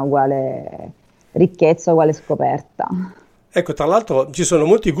bellezza, uguale ricchezza, uguale scoperta. Ecco, tra l'altro ci sono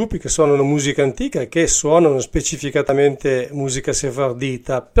molti gruppi che suonano musica antica e che suonano specificatamente musica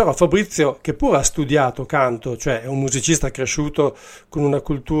sefardita, però Fabrizio, che pure ha studiato canto, cioè è un musicista cresciuto con una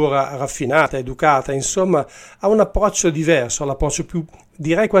cultura raffinata, educata, insomma ha un approccio diverso, l'approccio più,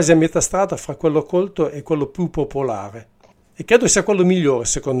 direi quasi a metà strada fra quello colto e quello più popolare. E credo sia quello migliore,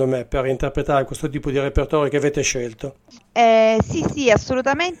 secondo me, per interpretare questo tipo di repertorio che avete scelto. Sì,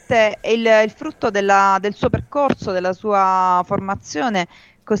 assolutamente. È il frutto del suo percorso, della sua formazione,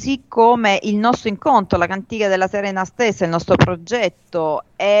 così come il nostro incontro, la Cantiga della Serena stessa, il nostro progetto,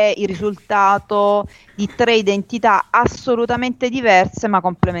 è il risultato di tre identità assolutamente diverse ma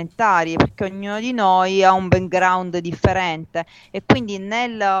complementari, perché ognuno di noi ha un background differente e quindi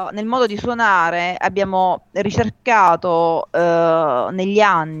nel modo di suonare abbiamo ricercato negli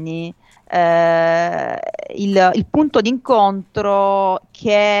anni il punto d'incontro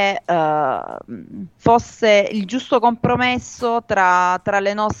che fosse il giusto compromesso tra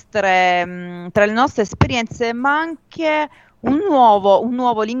le nostre esperienze, ma anche un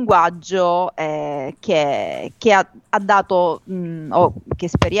nuovo linguaggio che ha dato, o che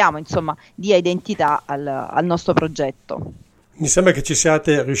speriamo, insomma, dia identità al nostro progetto. Mi sembra che ci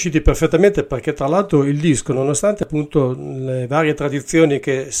siate riusciti perfettamente, perché tra l'altro il disco, nonostante appunto le varie tradizioni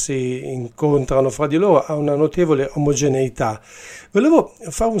che si incontrano fra di loro, ha una notevole omogeneità. Volevo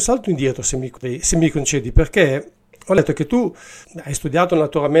fare un salto indietro, se mi concedi, perché Ho letto che tu hai studiato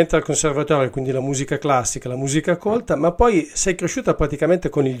naturalmente al conservatorio, quindi la musica classica, la musica colta, ma poi sei cresciuta praticamente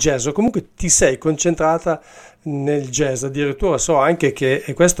con il jazz, o comunque ti sei concentrata nel jazz. Addirittura so anche che,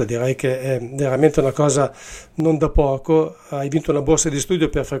 e questo direi che è veramente una cosa non da poco, hai vinto una borsa di studio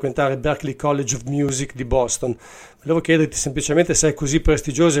per frequentare il Berklee College of Music di Boston. Volevo chiederti semplicemente se è così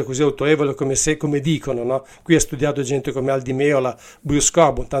prestigioso e così autorevole come dicono, no? Qui ha studiato gente come Aldi Meola, Bruce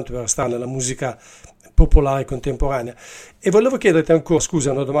Cockburn, tanto per stare nella musica popolare contemporanea. E volevo chiederti ancora,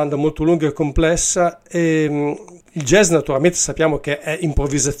 scusa, una domanda molto lunga e complessa. Il jazz naturalmente sappiamo che è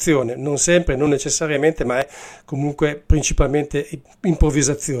improvvisazione, non sempre, non necessariamente, ma è comunque principalmente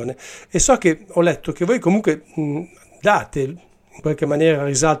improvvisazione. E so che ho letto che voi comunque date in qualche maniera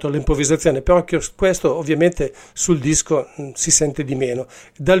risalto all'improvvisazione, però che questo ovviamente sul disco si sente di meno.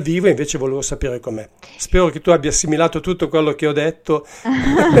 Dal vivo invece volevo sapere com'è. Spero che tu abbia assimilato tutto quello che ho detto.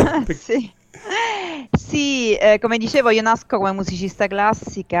 Sì. Sì, come dicevo, io nasco come musicista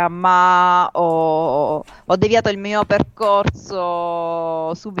classica, ma ho deviato il mio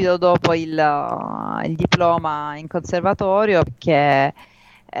percorso subito dopo il diploma in conservatorio, perché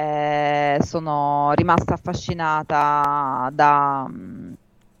sono rimasta affascinata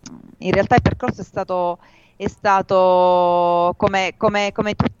in realtà il percorso è stato come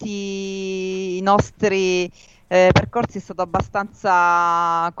tutti i nostri percorsi, è stato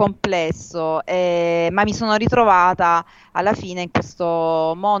abbastanza complesso, ma mi sono ritrovata alla fine in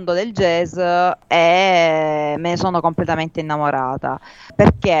questo mondo del jazz e me ne sono completamente innamorata.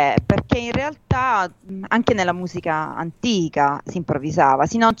 Perché? Perché in realtà anche nella musica antica si improvvisava,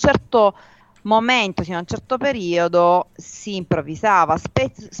 sino a un certo momento, fino a un certo periodo si improvvisava.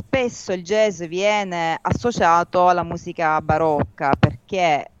 Spesso il jazz viene associato alla musica barocca,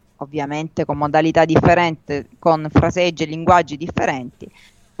 perché ovviamente con modalità differenti, con fraseggi e linguaggi differenti,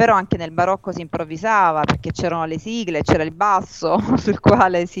 però anche nel barocco si improvvisava, perché c'erano le sigle, c'era il basso sul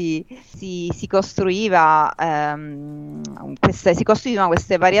quale si costruivano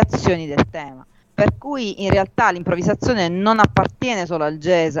queste variazioni del tema. Per cui in realtà l'improvvisazione non appartiene solo al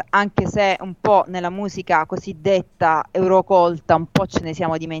jazz, anche se un po' nella musica cosiddetta eurocolta un po' ce ne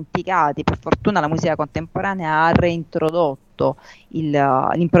siamo dimenticati. Per fortuna la musica contemporanea ha reintrodotto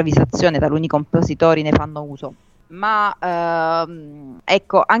l'improvvisazione, taluni compositori ne fanno uso. Ma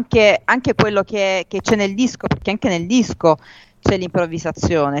ecco, anche quello che c'è nel disco, perché anche nel disco c'è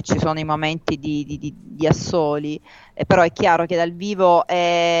l'improvvisazione, ci sono i momenti di assoli, però è chiaro che dal vivo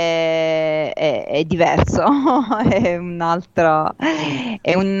è diverso, è un'altra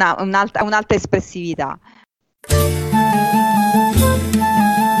espressività.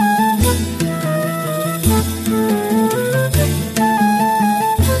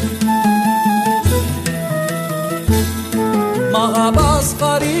 Magabas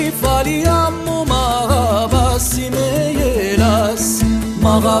garifali ammu magabas simeyelas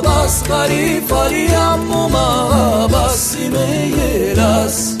Magabas garifali ammu magabas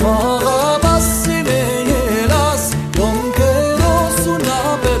simeyelas Magabas simeyelas Donkero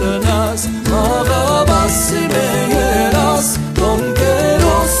suna bernas Magabas simeyelas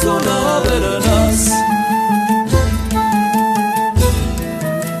Donkero suna bernas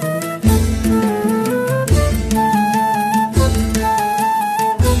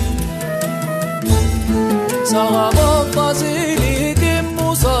Sagabot bazilikim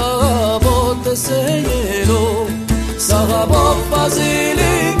musagabot seyelo Sagabot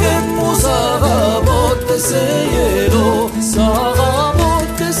bazilikim musagabot seyelo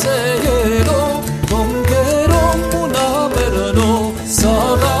Sagabot seyelo Donkero munaberno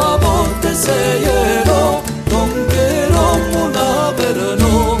Sagabot seyelo Donkero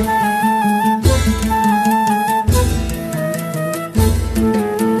munaberno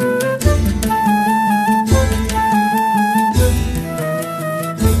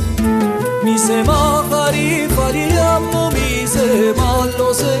Mise magari faliamo mise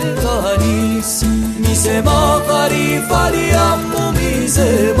mallo secanis Mise magari faliamo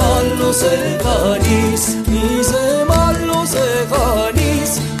mise mallo secanis Mise mallo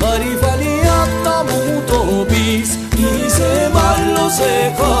secanis Mari faliamo mutobis Mise mallo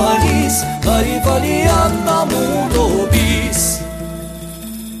secanis Mari faliamo mutobis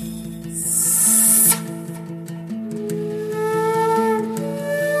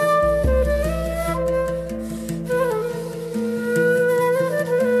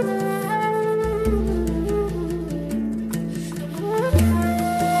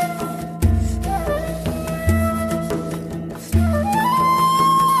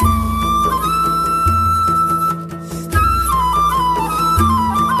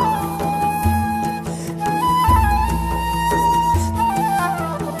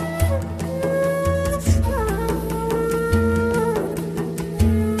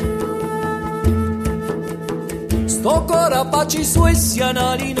sto cora paci suoi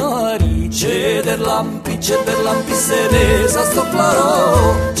sianali nari, c'è der lampi senesa sto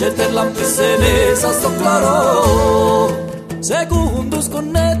claro, c'è der lampi senesa sto claro. Secondo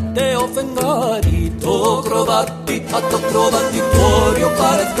sconnette o fengari, to trovati tuorio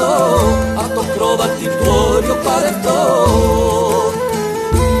paretto, a to trovati tuorio paretto.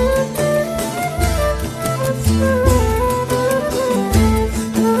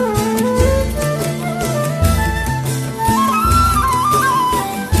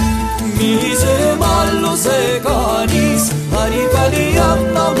 Mise mallo se canis, aripali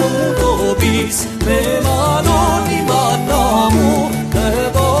annamuto bis, me manoni mannamu,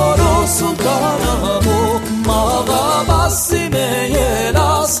 che doro sultanamo, ma va passi me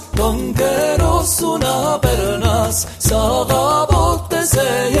yelas, donchero suna pernas, saga botte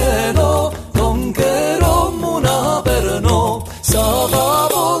se yelo, donchero muna perno, saga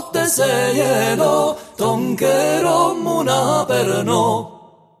botte se yelo, donchero muna perno.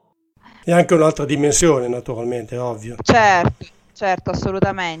 E anche un'altra dimensione, naturalmente, ovvio. Certo,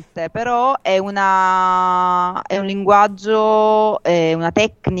 assolutamente, però è un linguaggio, è una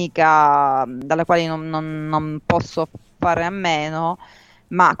tecnica dalla quale non posso fare a meno,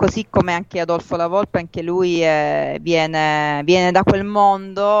 ma così come anche Adolfo La Volpe, anche lui viene da quel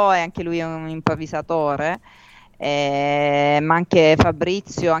mondo e anche lui è un improvvisatore. Ma anche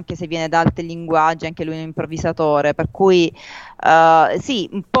Fabrizio, anche se viene da altri linguaggi, anche lui è un improvvisatore, per cui sì,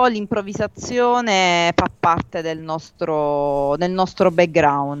 un po' l'improvvisazione fa parte del nostro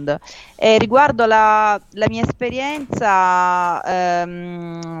background. E riguardo la mia esperienza,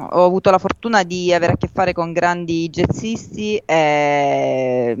 ho avuto la fortuna di avere a che fare con grandi jazzisti ed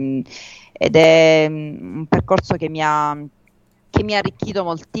è un percorso che mi ha arricchito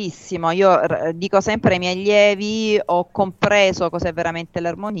moltissimo. Io dico sempre ai miei allievi, ho compreso cos'è veramente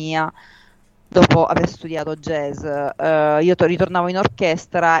l'armonia dopo aver studiato jazz. Io ritornavo in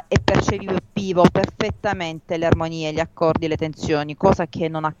orchestra e percepivo perfettamente le armonie, gli accordi, le tensioni, cosa che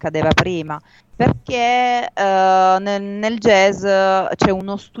non accadeva prima, perché nel jazz c'è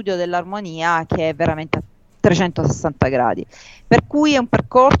uno studio dell'armonia che è veramente a 360 gradi. Per cui è un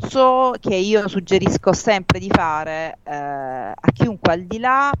percorso che io suggerisco sempre di fare a chiunque, al di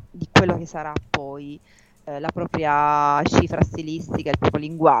là di quello che sarà poi la propria cifra stilistica, il proprio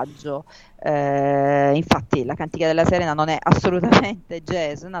linguaggio. Infatti la Cantica della Serena non è assolutamente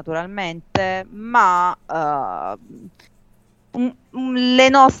jazz, naturalmente, ma le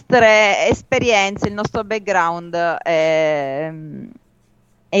nostre esperienze, il nostro background è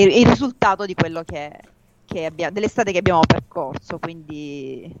il risultato di quello dell'estate che abbiamo percorso,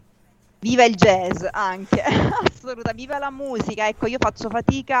 quindi viva il jazz anche, assolutamente, viva la musica. Ecco, io faccio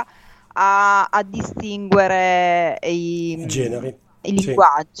fatica a distinguere i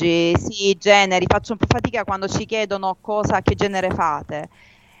linguaggi, sì, i generi, faccio un po' fatica quando ci chiedono che genere fate.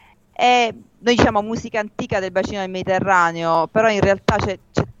 E noi diciamo musica antica del bacino del Mediterraneo, però in realtà c'è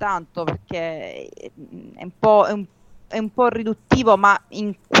tanto, perché è un po' riduttivo, ma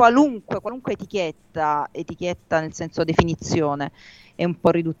in qualunque etichetta nel senso definizione è un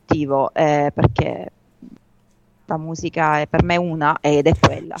po' riduttivo, perché la musica è per me una ed è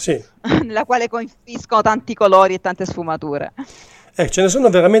quella, sì, nella quale confluiscono tanti colori e tante sfumature. Ce ne sono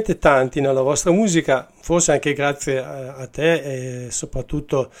veramente tanti nella vostra musica, forse anche grazie a te e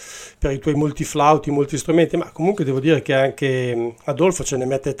soprattutto per i tuoi molti flauti, molti strumenti, ma comunque devo dire che anche Adolfo ce ne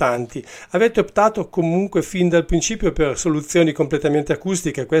mette tanti. Avete optato comunque fin dal principio per soluzioni completamente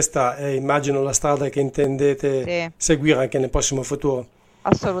acustiche, questa è, immagino, la strada che intendete seguire anche nel prossimo futuro.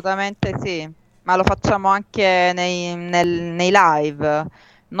 Assolutamente sì, ma lo facciamo anche nei live.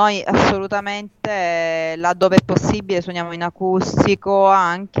 Noi assolutamente, laddove è possibile, suoniamo in acustico,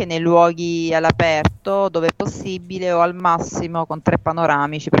 anche nei luoghi all'aperto, dove è possibile, o al massimo con 3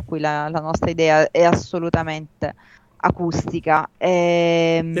 panoramici, per cui la nostra idea è assolutamente acustica.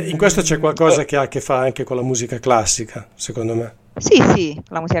 In questo c'è qualcosa che ha a che fare anche con la musica classica, secondo me. Sì,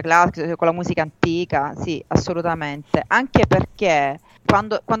 con la musica classica, con la musica antica, sì, assolutamente. Anche perché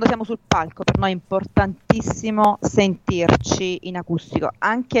quando siamo sul palco, per noi è importantissimo sentirci in acustico,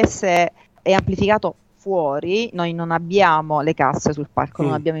 anche se è amplificato fuori. Noi non abbiamo le casse sul palco,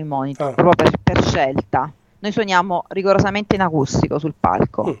 non abbiamo i monitor, proprio per scelta. Noi suoniamo rigorosamente in acustico sul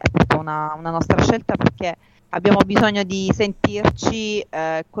palco, è proprio una nostra scelta, perché abbiamo bisogno di sentirci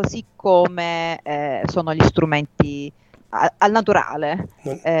così come sono gli strumenti al naturale.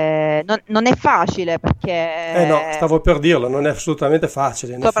 Non è facile, perché no, stavo per dirlo, non è assolutamente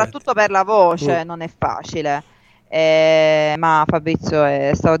facile, soprattutto per la voce non è facile, ma Fabrizio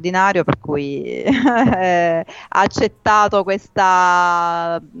è straordinario, per cui ha accettato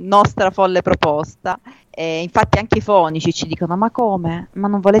questa nostra folle proposta E infatti anche i fonici ci dicono: ma come? Ma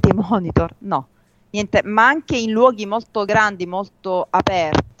non volete i monitor? No, niente, ma anche in luoghi molto grandi, molto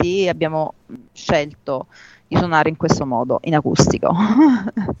aperti, abbiamo scelto di suonare in questo modo, in acustico.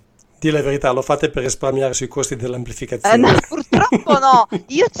 Dì la verità, lo fate per risparmiare sui costi dell'amplificazione? No, purtroppo no,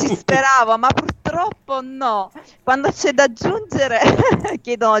 io ci speravo, ma purtroppo no. Quando c'è da aggiungere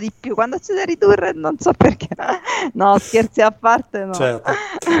chiedono di più, quando c'è da ridurre non so perché. No, scherzi a parte, no. Certo.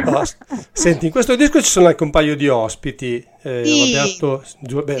 No, senti, in questo disco ci sono anche un paio di ospiti, Sì, Roberto,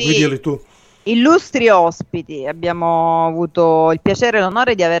 vuoi sì. dirli tu? Illustri ospiti, abbiamo avuto il piacere e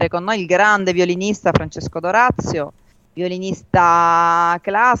l'onore di avere con noi il grande violinista Francesco Dorazio, violinista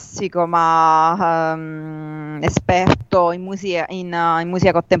classico ma esperto in musica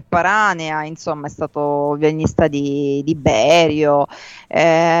contemporanea, insomma è stato violinista di Berio,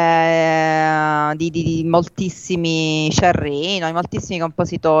 di moltissimi Sciarrino, di moltissimi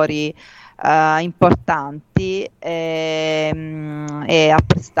compositori importanti, e ha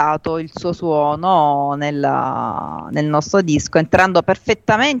prestato il suo suono nel nostro disco, entrando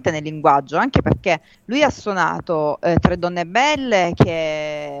perfettamente nel linguaggio, anche perché lui ha suonato Tre donne belle,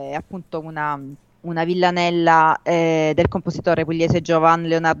 che è appunto una villanella del compositore pugliese Giovan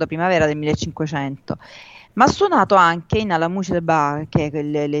Leonardo Primavera del 1500. Ma ha suonato anche in Alla Muce del Bar, che è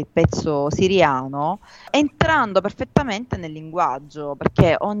il pezzo siriano, entrando perfettamente nel linguaggio,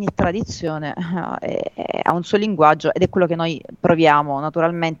 perché ogni tradizione ha un suo linguaggio ed è quello che noi proviamo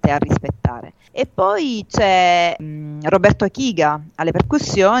naturalmente a rispettare. E poi c'è Roberto Chiga alle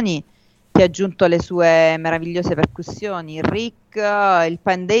percussioni, che ha aggiunto le sue meravigliose percussioni, il rick, il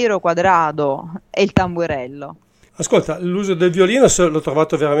pandeiro quadrado e il tamburello. Ascolta, l'uso del violino l'ho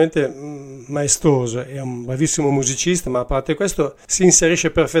trovato veramente maestoso, è un bravissimo musicista, ma a parte questo si inserisce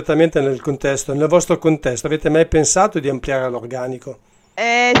perfettamente nel contesto, nel vostro contesto. Avete mai pensato di ampliare l'organico?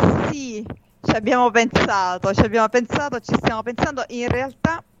 Sì, ci abbiamo pensato, ci stiamo pensando. In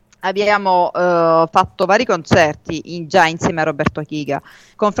realtà abbiamo fatto vari concerti già insieme a Roberto Chiga.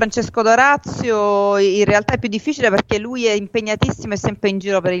 Con Francesco Dorazio in realtà è più difficile perché lui è impegnatissimo e sempre in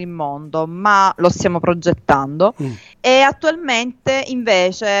giro per il mondo, ma lo stiamo progettando. E attualmente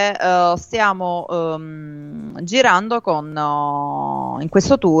invece stiamo girando in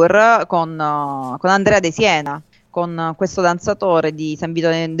questo tour con Andrea De Siena, con questo danzatore di San Vito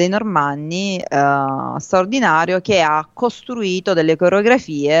dei Normanni straordinario, che ha costruito delle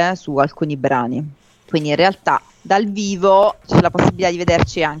coreografie su alcuni brani. Quindi in realtà dal vivo c'è la possibilità di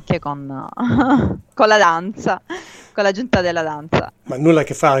vederci anche con la danza, con l'aggiunta della danza. Ma nulla a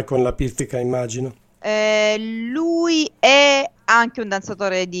che fare con la pizzica, immagino. Lui è anche un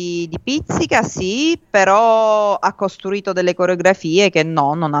danzatore di pizzica, sì, però ha costruito delle coreografie che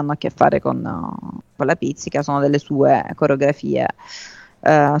non hanno a che fare con la pizzica, sono delle sue coreografie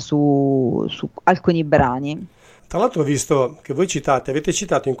su alcuni brani. Tra l'altro ho visto che voi avete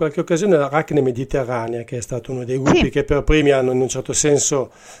citato in qualche occasione l'Aracne Mediterranea, che è stato uno dei gruppi Sì. che per primi hanno in un certo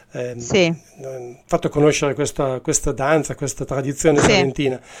senso Sì. fatto conoscere questa danza, questa tradizione Sì.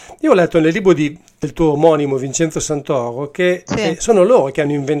 salentina. Io ho letto nel libro del tuo omonimo Vincenzo Santoro che Sì. sono loro che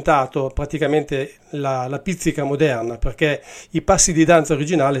hanno inventato praticamente la pizzica moderna, perché i passi di danza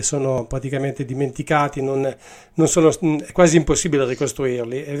originale sono praticamente dimenticati, non sono, è quasi impossibile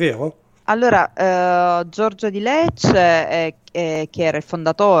ricostruirli, è vero? Allora, Giorgio di Lecce, che era il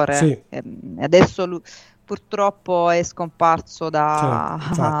fondatore, Sì. adesso lui purtroppo è scomparso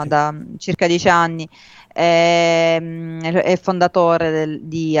Infatti. da circa 10 anni, è fondatore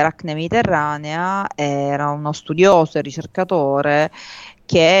di Aracne Mediterranea, era uno studioso e ricercatore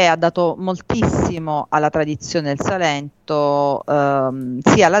che ha dato moltissimo alla tradizione del Salento,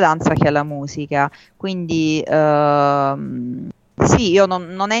 sia alla danza che alla musica. Quindi sì, io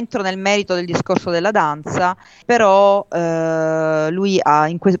non entro nel merito del discorso della danza, però lui ha,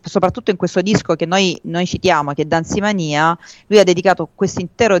 soprattutto in questo disco che noi citiamo, che è Danzimania, lui ha dedicato questo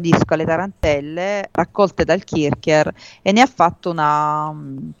intero disco alle tarantelle raccolte dal Kircher e ne ha fatto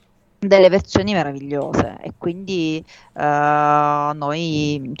delle versioni meravigliose, e quindi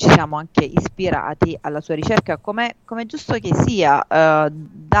noi ci siamo anche ispirati alla sua ricerca, come giusto che sia,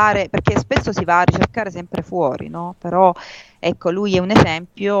 perché spesso si va a ricercare sempre fuori, no? Però ecco, lui è un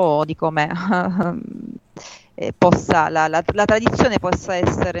esempio di come la tradizione possa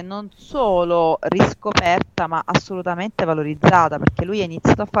essere non solo riscoperta ma assolutamente valorizzata, perché lui ha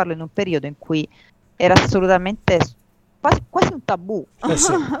iniziato a farlo in un periodo in cui era assolutamente quasi un tabù.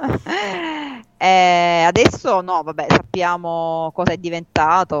 Sì. Adesso no, vabbè, sappiamo cosa è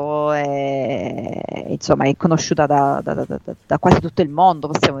diventato, insomma è conosciuta da quasi tutto il mondo,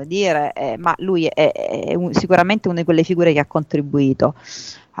 possiamo dire, ma lui è sicuramente una di quelle figure che ha contribuito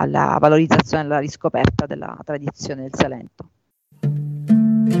alla valorizzazione e alla riscoperta della tradizione del Salento.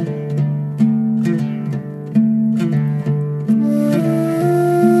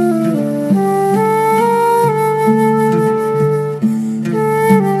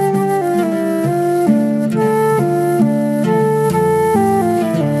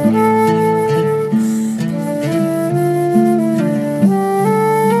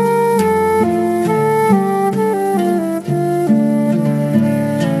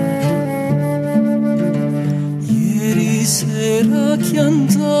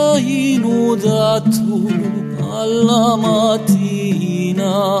 Chiantai nudato alla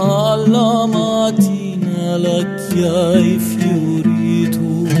mattina l'acchiai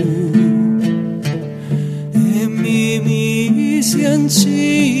fiorito e mi misi in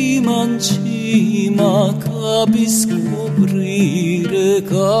cima capi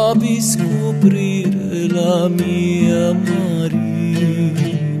scoprire la mia Marina.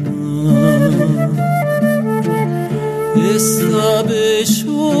 E sta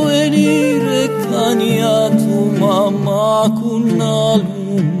pescio venire caniato mamma con una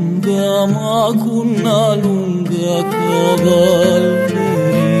lunga cavalleria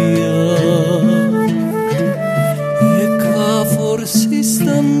e che forse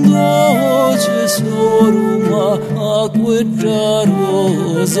stando tesoro ma a quella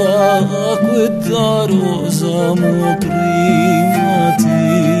rosa mo prima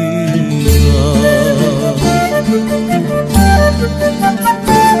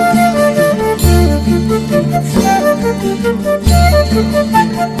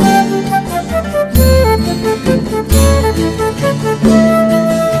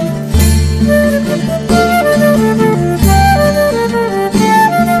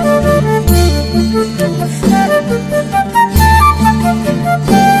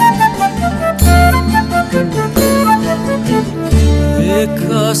e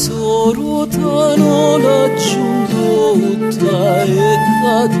caso rotano l'aggiunta e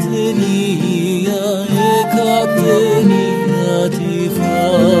catenia ti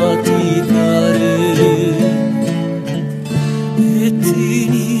faticare e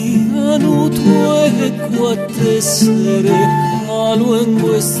tiniano tue quattessere malo in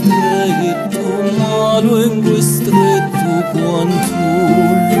stretto quanto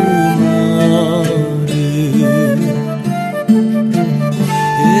lunare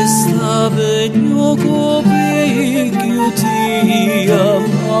e sta begno copigliutia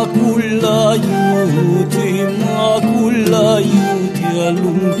ma con l'aiuti a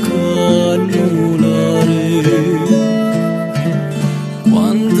l'uncanulare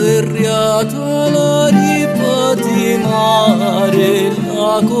quando è riata la ripatinare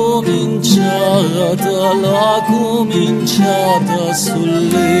l'ha cominciata a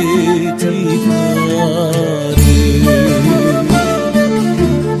solleticare.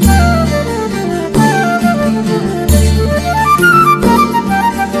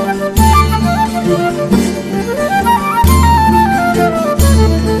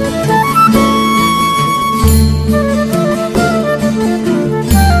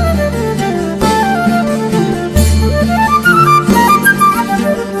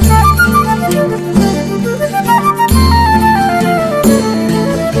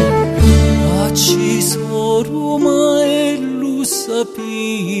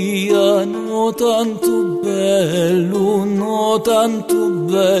 Tanto bello non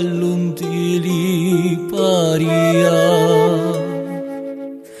ti li paria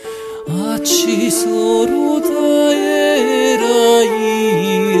a ci soruta era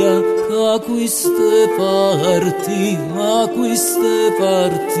ia a queste parti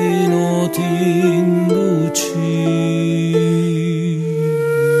no ti induci.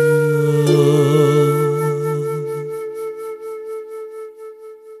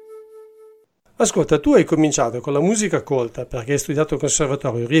 Ascolta, tu hai cominciato con la musica colta perché hai studiato al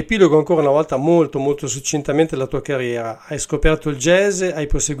conservatorio, riepilogo ancora una volta molto molto succintamente la tua carriera, hai scoperto il jazz, hai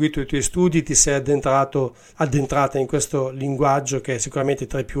proseguito i tuoi studi, ti sei addentrata in questo linguaggio che è sicuramente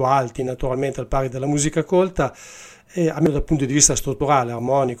tra i più alti naturalmente al pari della musica colta, almeno dal punto di vista strutturale,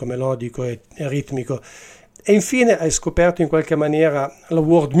 armonico, melodico e ritmico. E infine hai scoperto in qualche maniera la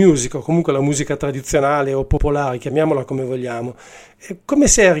world music, o comunque la musica tradizionale o popolare, chiamiamola come vogliamo. E come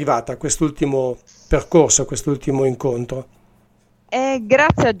sei arrivata a quest'ultimo percorso, a quest'ultimo incontro?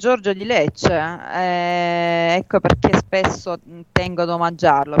 Grazie a Giorgio di Lecce, ecco perché spesso tengo ad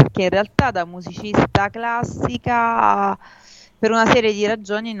omaggiarlo, perché in realtà da musicista classica per una serie di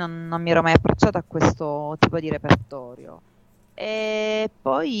ragioni non mi ero mai approcciata a questo tipo di repertorio. E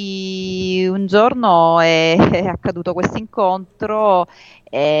poi un giorno è accaduto questo incontro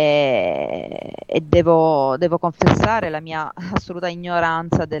e devo confessare la mia assoluta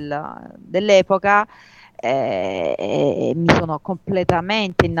ignoranza dell'epoca. E mi sono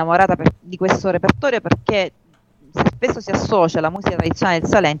completamente innamorata di questo repertorio, perché spesso si associa la musica tradizionale del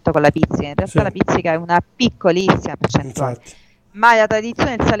Salento con la pizzica. In realtà Sì. la pizzica è una piccolissima percentuale. Infatti. Ma la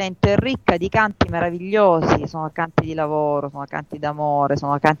tradizione del Salento è ricca di canti meravigliosi, sono canti di lavoro, sono canti d'amore,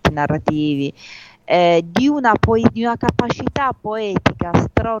 sono canti narrativi, di una capacità poetica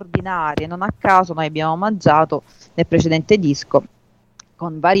straordinaria. Non a caso noi abbiamo omaggiato nel precedente disco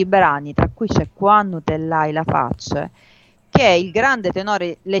con vari brani, tra cui c'è Quando Tellai la Facce, che il grande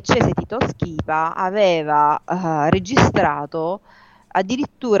tenore leccese Tito Schipa aveva registrato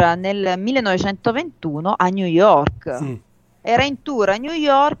addirittura nel 1921 a New York. Era in tour a New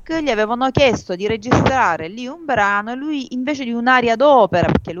York, gli avevano chiesto di registrare lì un brano e lui, invece di un'aria d'opera,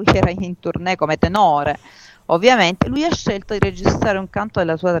 perché lui era in tournée come tenore, ovviamente, lui ha scelto di registrare un canto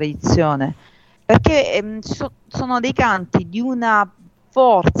della sua tradizione, perché sono dei canti di una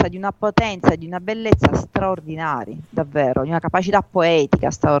forza, di una potenza, di una bellezza straordinari, davvero, di una capacità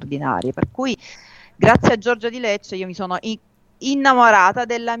poetica straordinaria, per cui grazie a Giorgio di Lecce io mi sono innamorata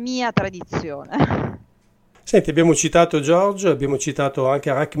della mia tradizione. Senti, abbiamo citato Giorgio, abbiamo citato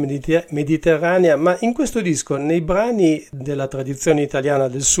anche Rock Mediterranea, ma in questo disco, nei brani della tradizione italiana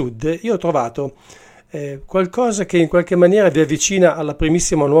del Sud, io ho trovato qualcosa che in qualche maniera vi avvicina alla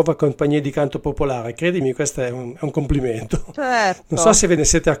primissima nuova compagnia di canto popolare. Credimi, questo è un complimento. Certo. Non so se ve ne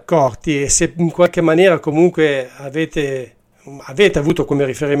siete accorti e se in qualche maniera comunque avete avuto come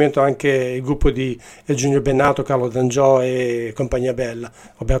riferimento anche il gruppo di Eugenio Bennato, Carlo D'Angiò e compagnia bella,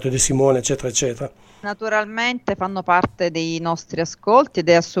 Roberto De Simone, eccetera, eccetera. Naturalmente fanno parte dei nostri ascolti ed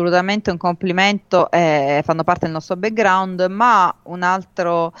è assolutamente un complimento, fanno parte del nostro background, ma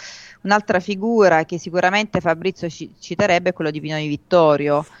un'altra figura che sicuramente Fabrizio citerebbe è quello di Pino di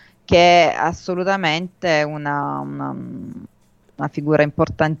Vittorio, che è assolutamente una figura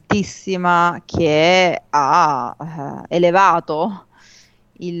importantissima che ha elevato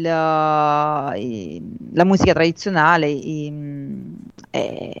la musica tradizionale,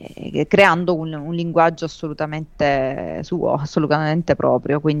 creando un linguaggio assolutamente suo, assolutamente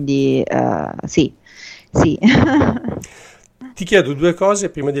proprio, quindi sì. Ti chiedo due cose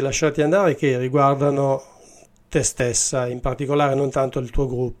prima di lasciarti andare che riguardano te stessa, in particolare non tanto il tuo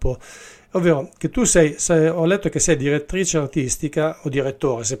gruppo. Ovvero che tu ho letto che sei direttrice artistica o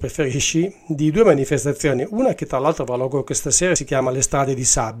direttore, se preferisci, di due manifestazioni, una che tra l'altro avrà luogo questa sera, si chiama Le Strade di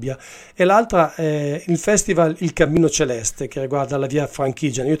Sabbia, e l'altra è il festival Il Cammino Celeste, che riguarda la via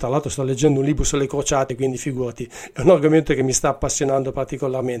Franchigiana. Io tra l'altro sto leggendo un libro sulle crociate, quindi figurati, è un argomento che mi sta appassionando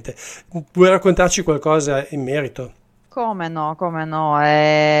particolarmente. Vuoi raccontarci qualcosa in merito? Come no,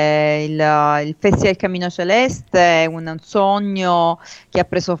 il Festival Cammino Celeste è un sogno che ha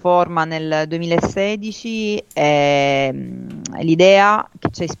preso forma nel 2016, l'idea che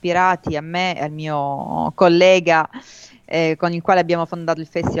ci ha ispirati a me e al mio collega con il quale abbiamo fondato il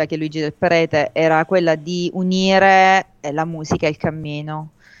festival, che è Luigi Del Prete, era quella di unire la musica e il cammino.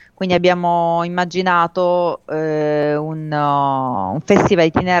 Quindi abbiamo immaginato un festival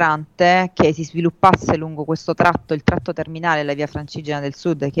itinerante che si sviluppasse lungo questo tratto, il tratto terminale della via Francigena del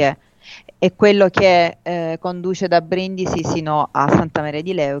Sud, che è quello che conduce da Brindisi sino a Santa Maria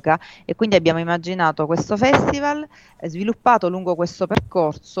di Leuca, e quindi abbiamo immaginato questo festival sviluppato lungo questo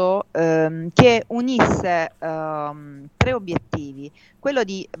percorso che unisse tre obiettivi: quello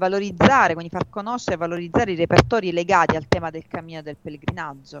di valorizzare, quindi far conoscere e valorizzare i repertori legati al tema del cammino e del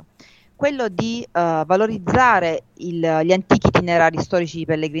pellegrinaggio, quello di valorizzare gli antichi itinerari storici di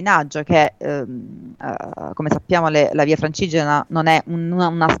pellegrinaggio, che come sappiamo la via Francigena non è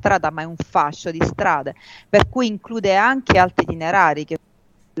una strada ma è un fascio di strade, per cui include anche altri itinerari, che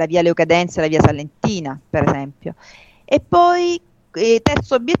la via Leucadense e la via Salentina per esempio. E poi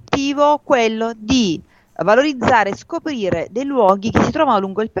terzo obiettivo, quello di valorizzare e scoprire dei luoghi che si trovano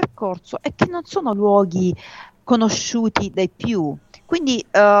lungo il percorso e che non sono luoghi conosciuti dai più. Quindi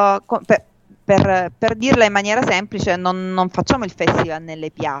per dirla in maniera semplice, non facciamo il festival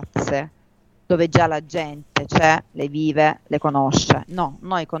nelle piazze dove già la gente c'è, le vive, le conosce. No,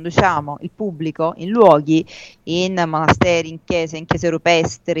 noi conduciamo il pubblico in luoghi, in monasteri, in chiese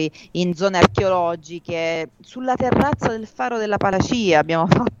rupestri, in zone archeologiche, sulla terrazza del Faro della Palacia abbiamo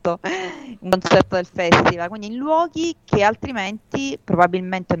fatto un concerto del festival, quindi in luoghi che altrimenti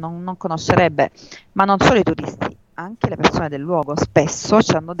probabilmente non conoscerebbe, ma non solo i turisti, anche le persone del luogo spesso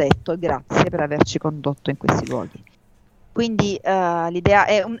ci hanno detto grazie per averci condotto in questi luoghi. Quindi l'idea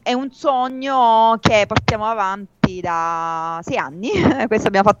è un sogno che portiamo avanti da 6 anni, questo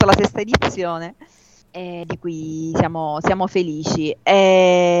abbiamo fatto la 6ª edizione, di cui siamo felici.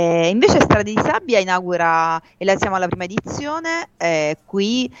 E invece Strade di Sabbia inaugura, siamo alla prima edizione,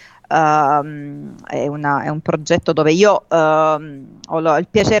 qui è un progetto dove io ho il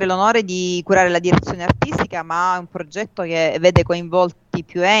piacere e l'onore di curare la direzione artistica, ma è un progetto che vede coinvolti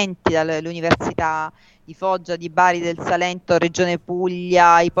più enti, dalle università di Foggia, di Bari, del Salento, Regione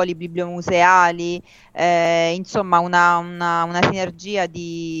Puglia, i poli bibliomuseali, insomma una sinergia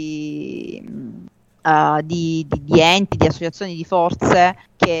di enti, di associazioni, di forze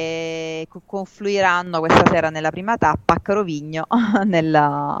che confluiranno questa sera nella prima tappa a Carovigno,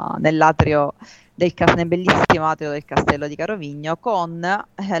 nell'atrio nel bellissimo atrio del castello di Carovigno, con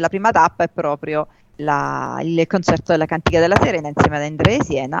la prima tappa è proprio il concerto della Cantica della Serena insieme ad Andrea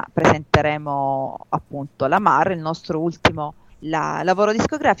Siena. Presenteremo appunto La Mar, il nostro ultimo lavoro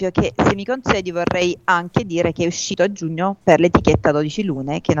discografico, che, se mi concedi, vorrei anche dire che è uscito a giugno per l'etichetta 12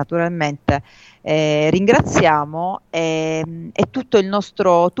 Lune, che naturalmente ringraziamo, e tutto il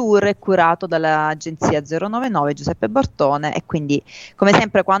nostro tour è curato dall'agenzia 099 Giuseppe Bortone, e quindi, come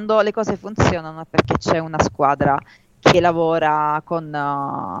sempre, quando le cose funzionano è perché c'è una squadra che lavora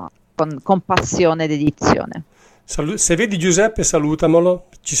con passione ed dedizione. Se vedi Giuseppe, salutamelo.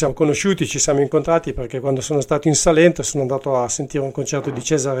 Ci siamo conosciuti, ci siamo incontrati perché quando sono stato in Salento sono andato a sentire un concerto di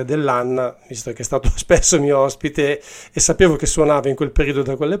Cesare Dell'Anna, visto che è stato spesso mio ospite e sapevo che suonava in quel periodo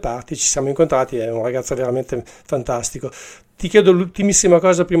da quelle parti. Ci siamo incontrati, è un ragazzo veramente fantastico. Ti chiedo l'ultimissima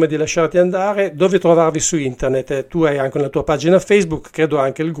cosa prima di lasciarti andare: dove trovarvi su internet? Tu hai anche una tua pagina Facebook, credo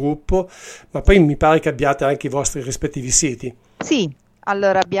anche il gruppo, ma poi mi pare che abbiate anche i vostri rispettivi siti. Sì,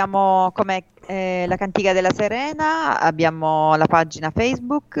 allora abbiamo come la Cantica della Serena, abbiamo la pagina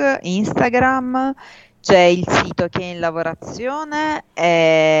Facebook, Instagram, c'è il sito che è in lavorazione,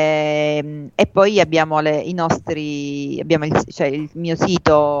 e poi abbiamo c'è il mio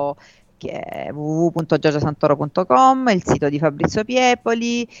sito, che è www.giorgiasantoro.com, il sito di Fabrizio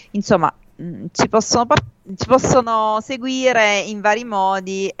Piepoli. Insomma, ci possono seguire in vari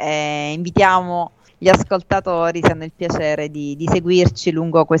modi, e invitiamo gli ascoltatori, se hanno il piacere di seguirci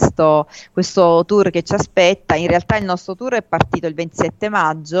lungo questo tour che ci aspetta. In realtà il nostro tour è partito il 27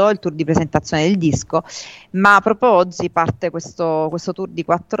 maggio, il tour di presentazione del disco, ma proprio oggi parte questo tour di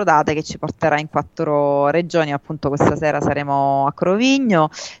 4 date che ci porterà in 4 regioni. Appunto, questa sera saremo a Carovigno,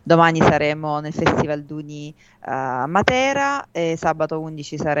 domani saremo nel Festival d'Uni a Matera, e sabato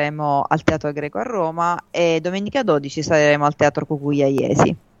 11 saremo al Teatro Greco a Roma, e domenica 12 saremo al Teatro Cucuy a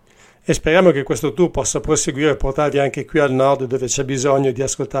Iesi. E speriamo che questo tour possa proseguire e portarvi anche qui al nord, dove c'è bisogno di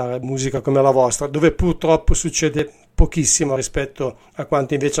ascoltare musica come la vostra, dove purtroppo succede pochissimo rispetto a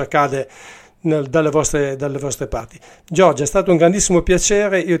quanto invece accade dalle vostre parti. Giorgia, è stato un grandissimo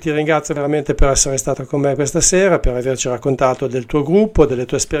piacere, io ti ringrazio veramente per essere stata con me questa sera, per averci raccontato del tuo gruppo, delle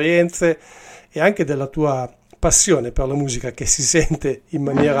tue esperienze e anche della tua passione per la musica, che si sente in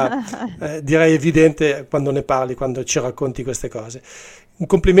maniera direi evidente quando ne parli, quando ci racconti queste cose.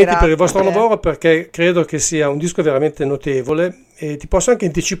 Complimenti. Grazie per il vostro lavoro, perché credo che sia un disco veramente notevole, e ti posso anche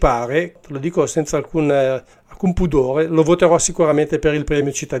anticipare, te lo dico senza alcun pudore, lo voterò sicuramente per il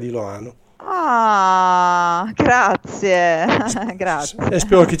premio Città di Loano. Grazie. Grazie. E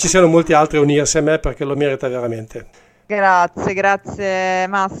spero che ci siano molti altri a unirsi a me, perché lo merita veramente. Grazie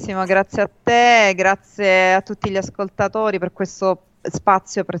Massimo, grazie a te, grazie a tutti gli ascoltatori per questo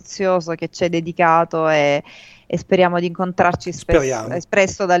spazio prezioso che ci hai dedicato, e speriamo di incontrarci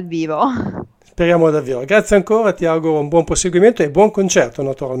presto dal vivo. Speriamo davvero. Grazie ancora, ti auguro un buon proseguimento e buon concerto,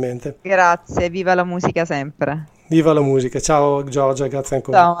 naturalmente. Grazie, viva la musica sempre. Viva la musica. Ciao Giorgia, grazie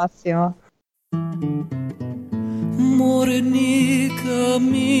ancora. Ciao Massimo. Morenica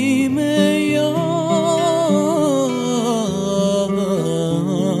mi me llaman,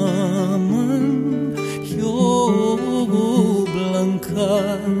 yo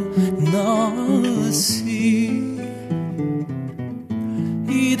blanca nací,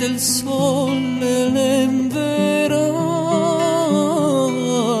 y del sol en verano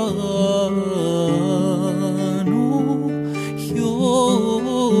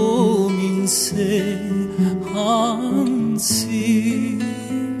yo minse anzi.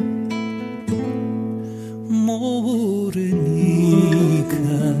 Morenica,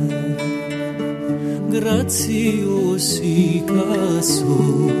 graziosi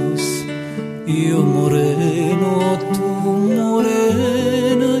casos, io moreno, tu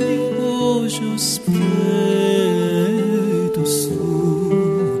morena, ojos pretos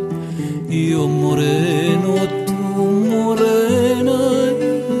tú, io moreno, tu morena,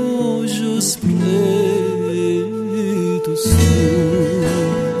 ojos pretos.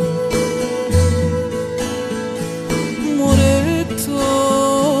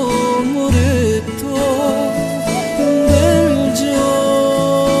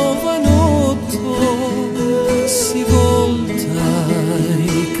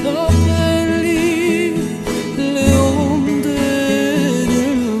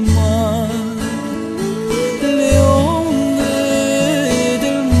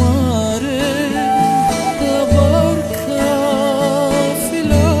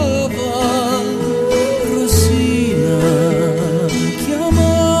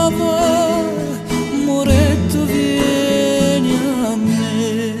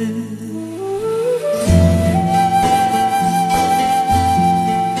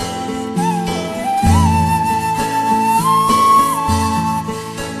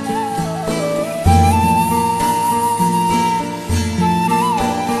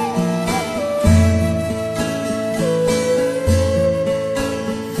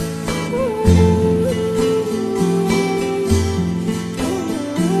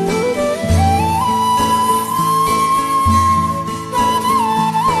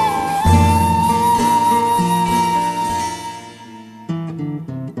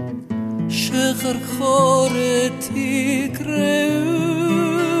 cuore ti creuni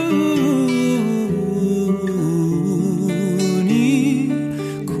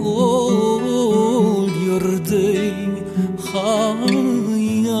con gli ordei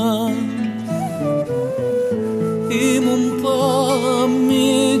e mon pa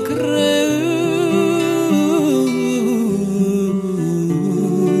mi creuni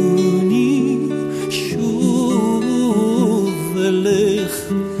shuvelech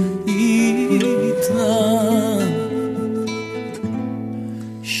itan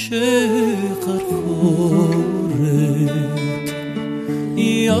shekar choret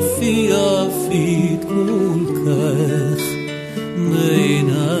yafi yafi kulkach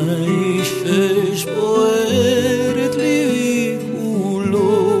בעיניי שש בוערת לי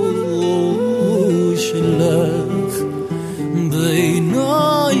כולו שלך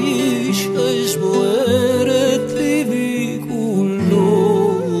בעיניי שש בוערת לי כולו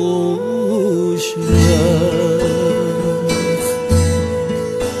שלך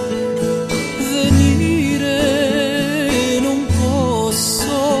venire non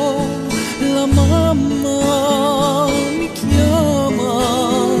posso la mamma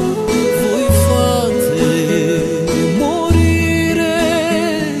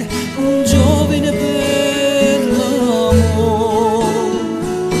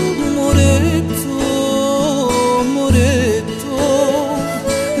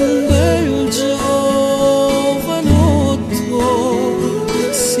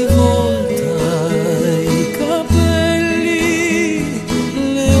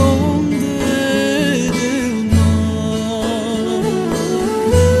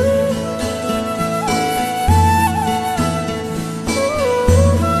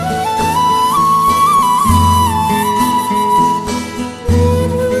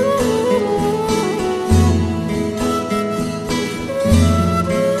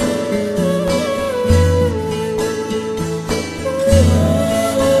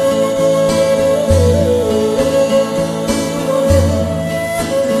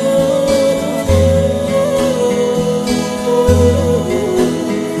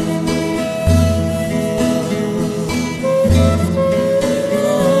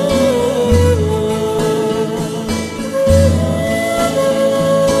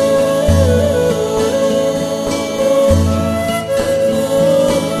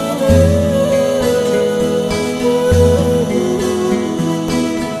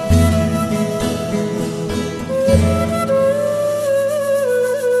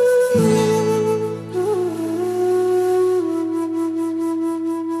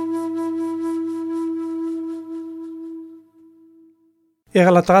Era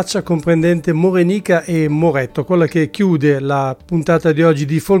la traccia comprendente Morenica e Moretto, quella che chiude la puntata di oggi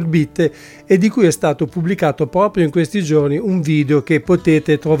di Folk Beat e di cui è stato pubblicato proprio in questi giorni un video che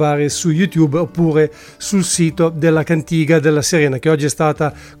potete trovare su YouTube oppure sul sito della Cantiga della Serena, che oggi è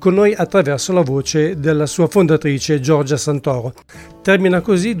stata con noi attraverso la voce della sua fondatrice Giorgia Santoro. Termina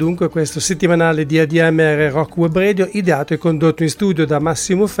così dunque questo settimanale di ADMR Rock Web Radio, ideato e condotto in studio da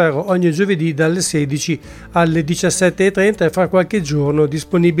Massimo Ferro ogni giovedì dalle 16 alle 17:30 e fra qualche giorno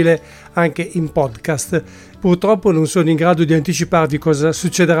disponibile anche in podcast. Purtroppo non sono in grado di anticiparvi cosa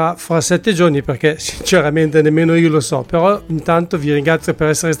succederà fra 7 giorni perché sinceramente nemmeno io lo so, però intanto vi ringrazio per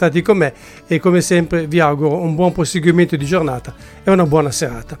essere stati con me e come sempre vi auguro un buon proseguimento di giornata e una buona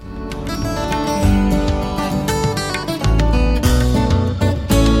serata.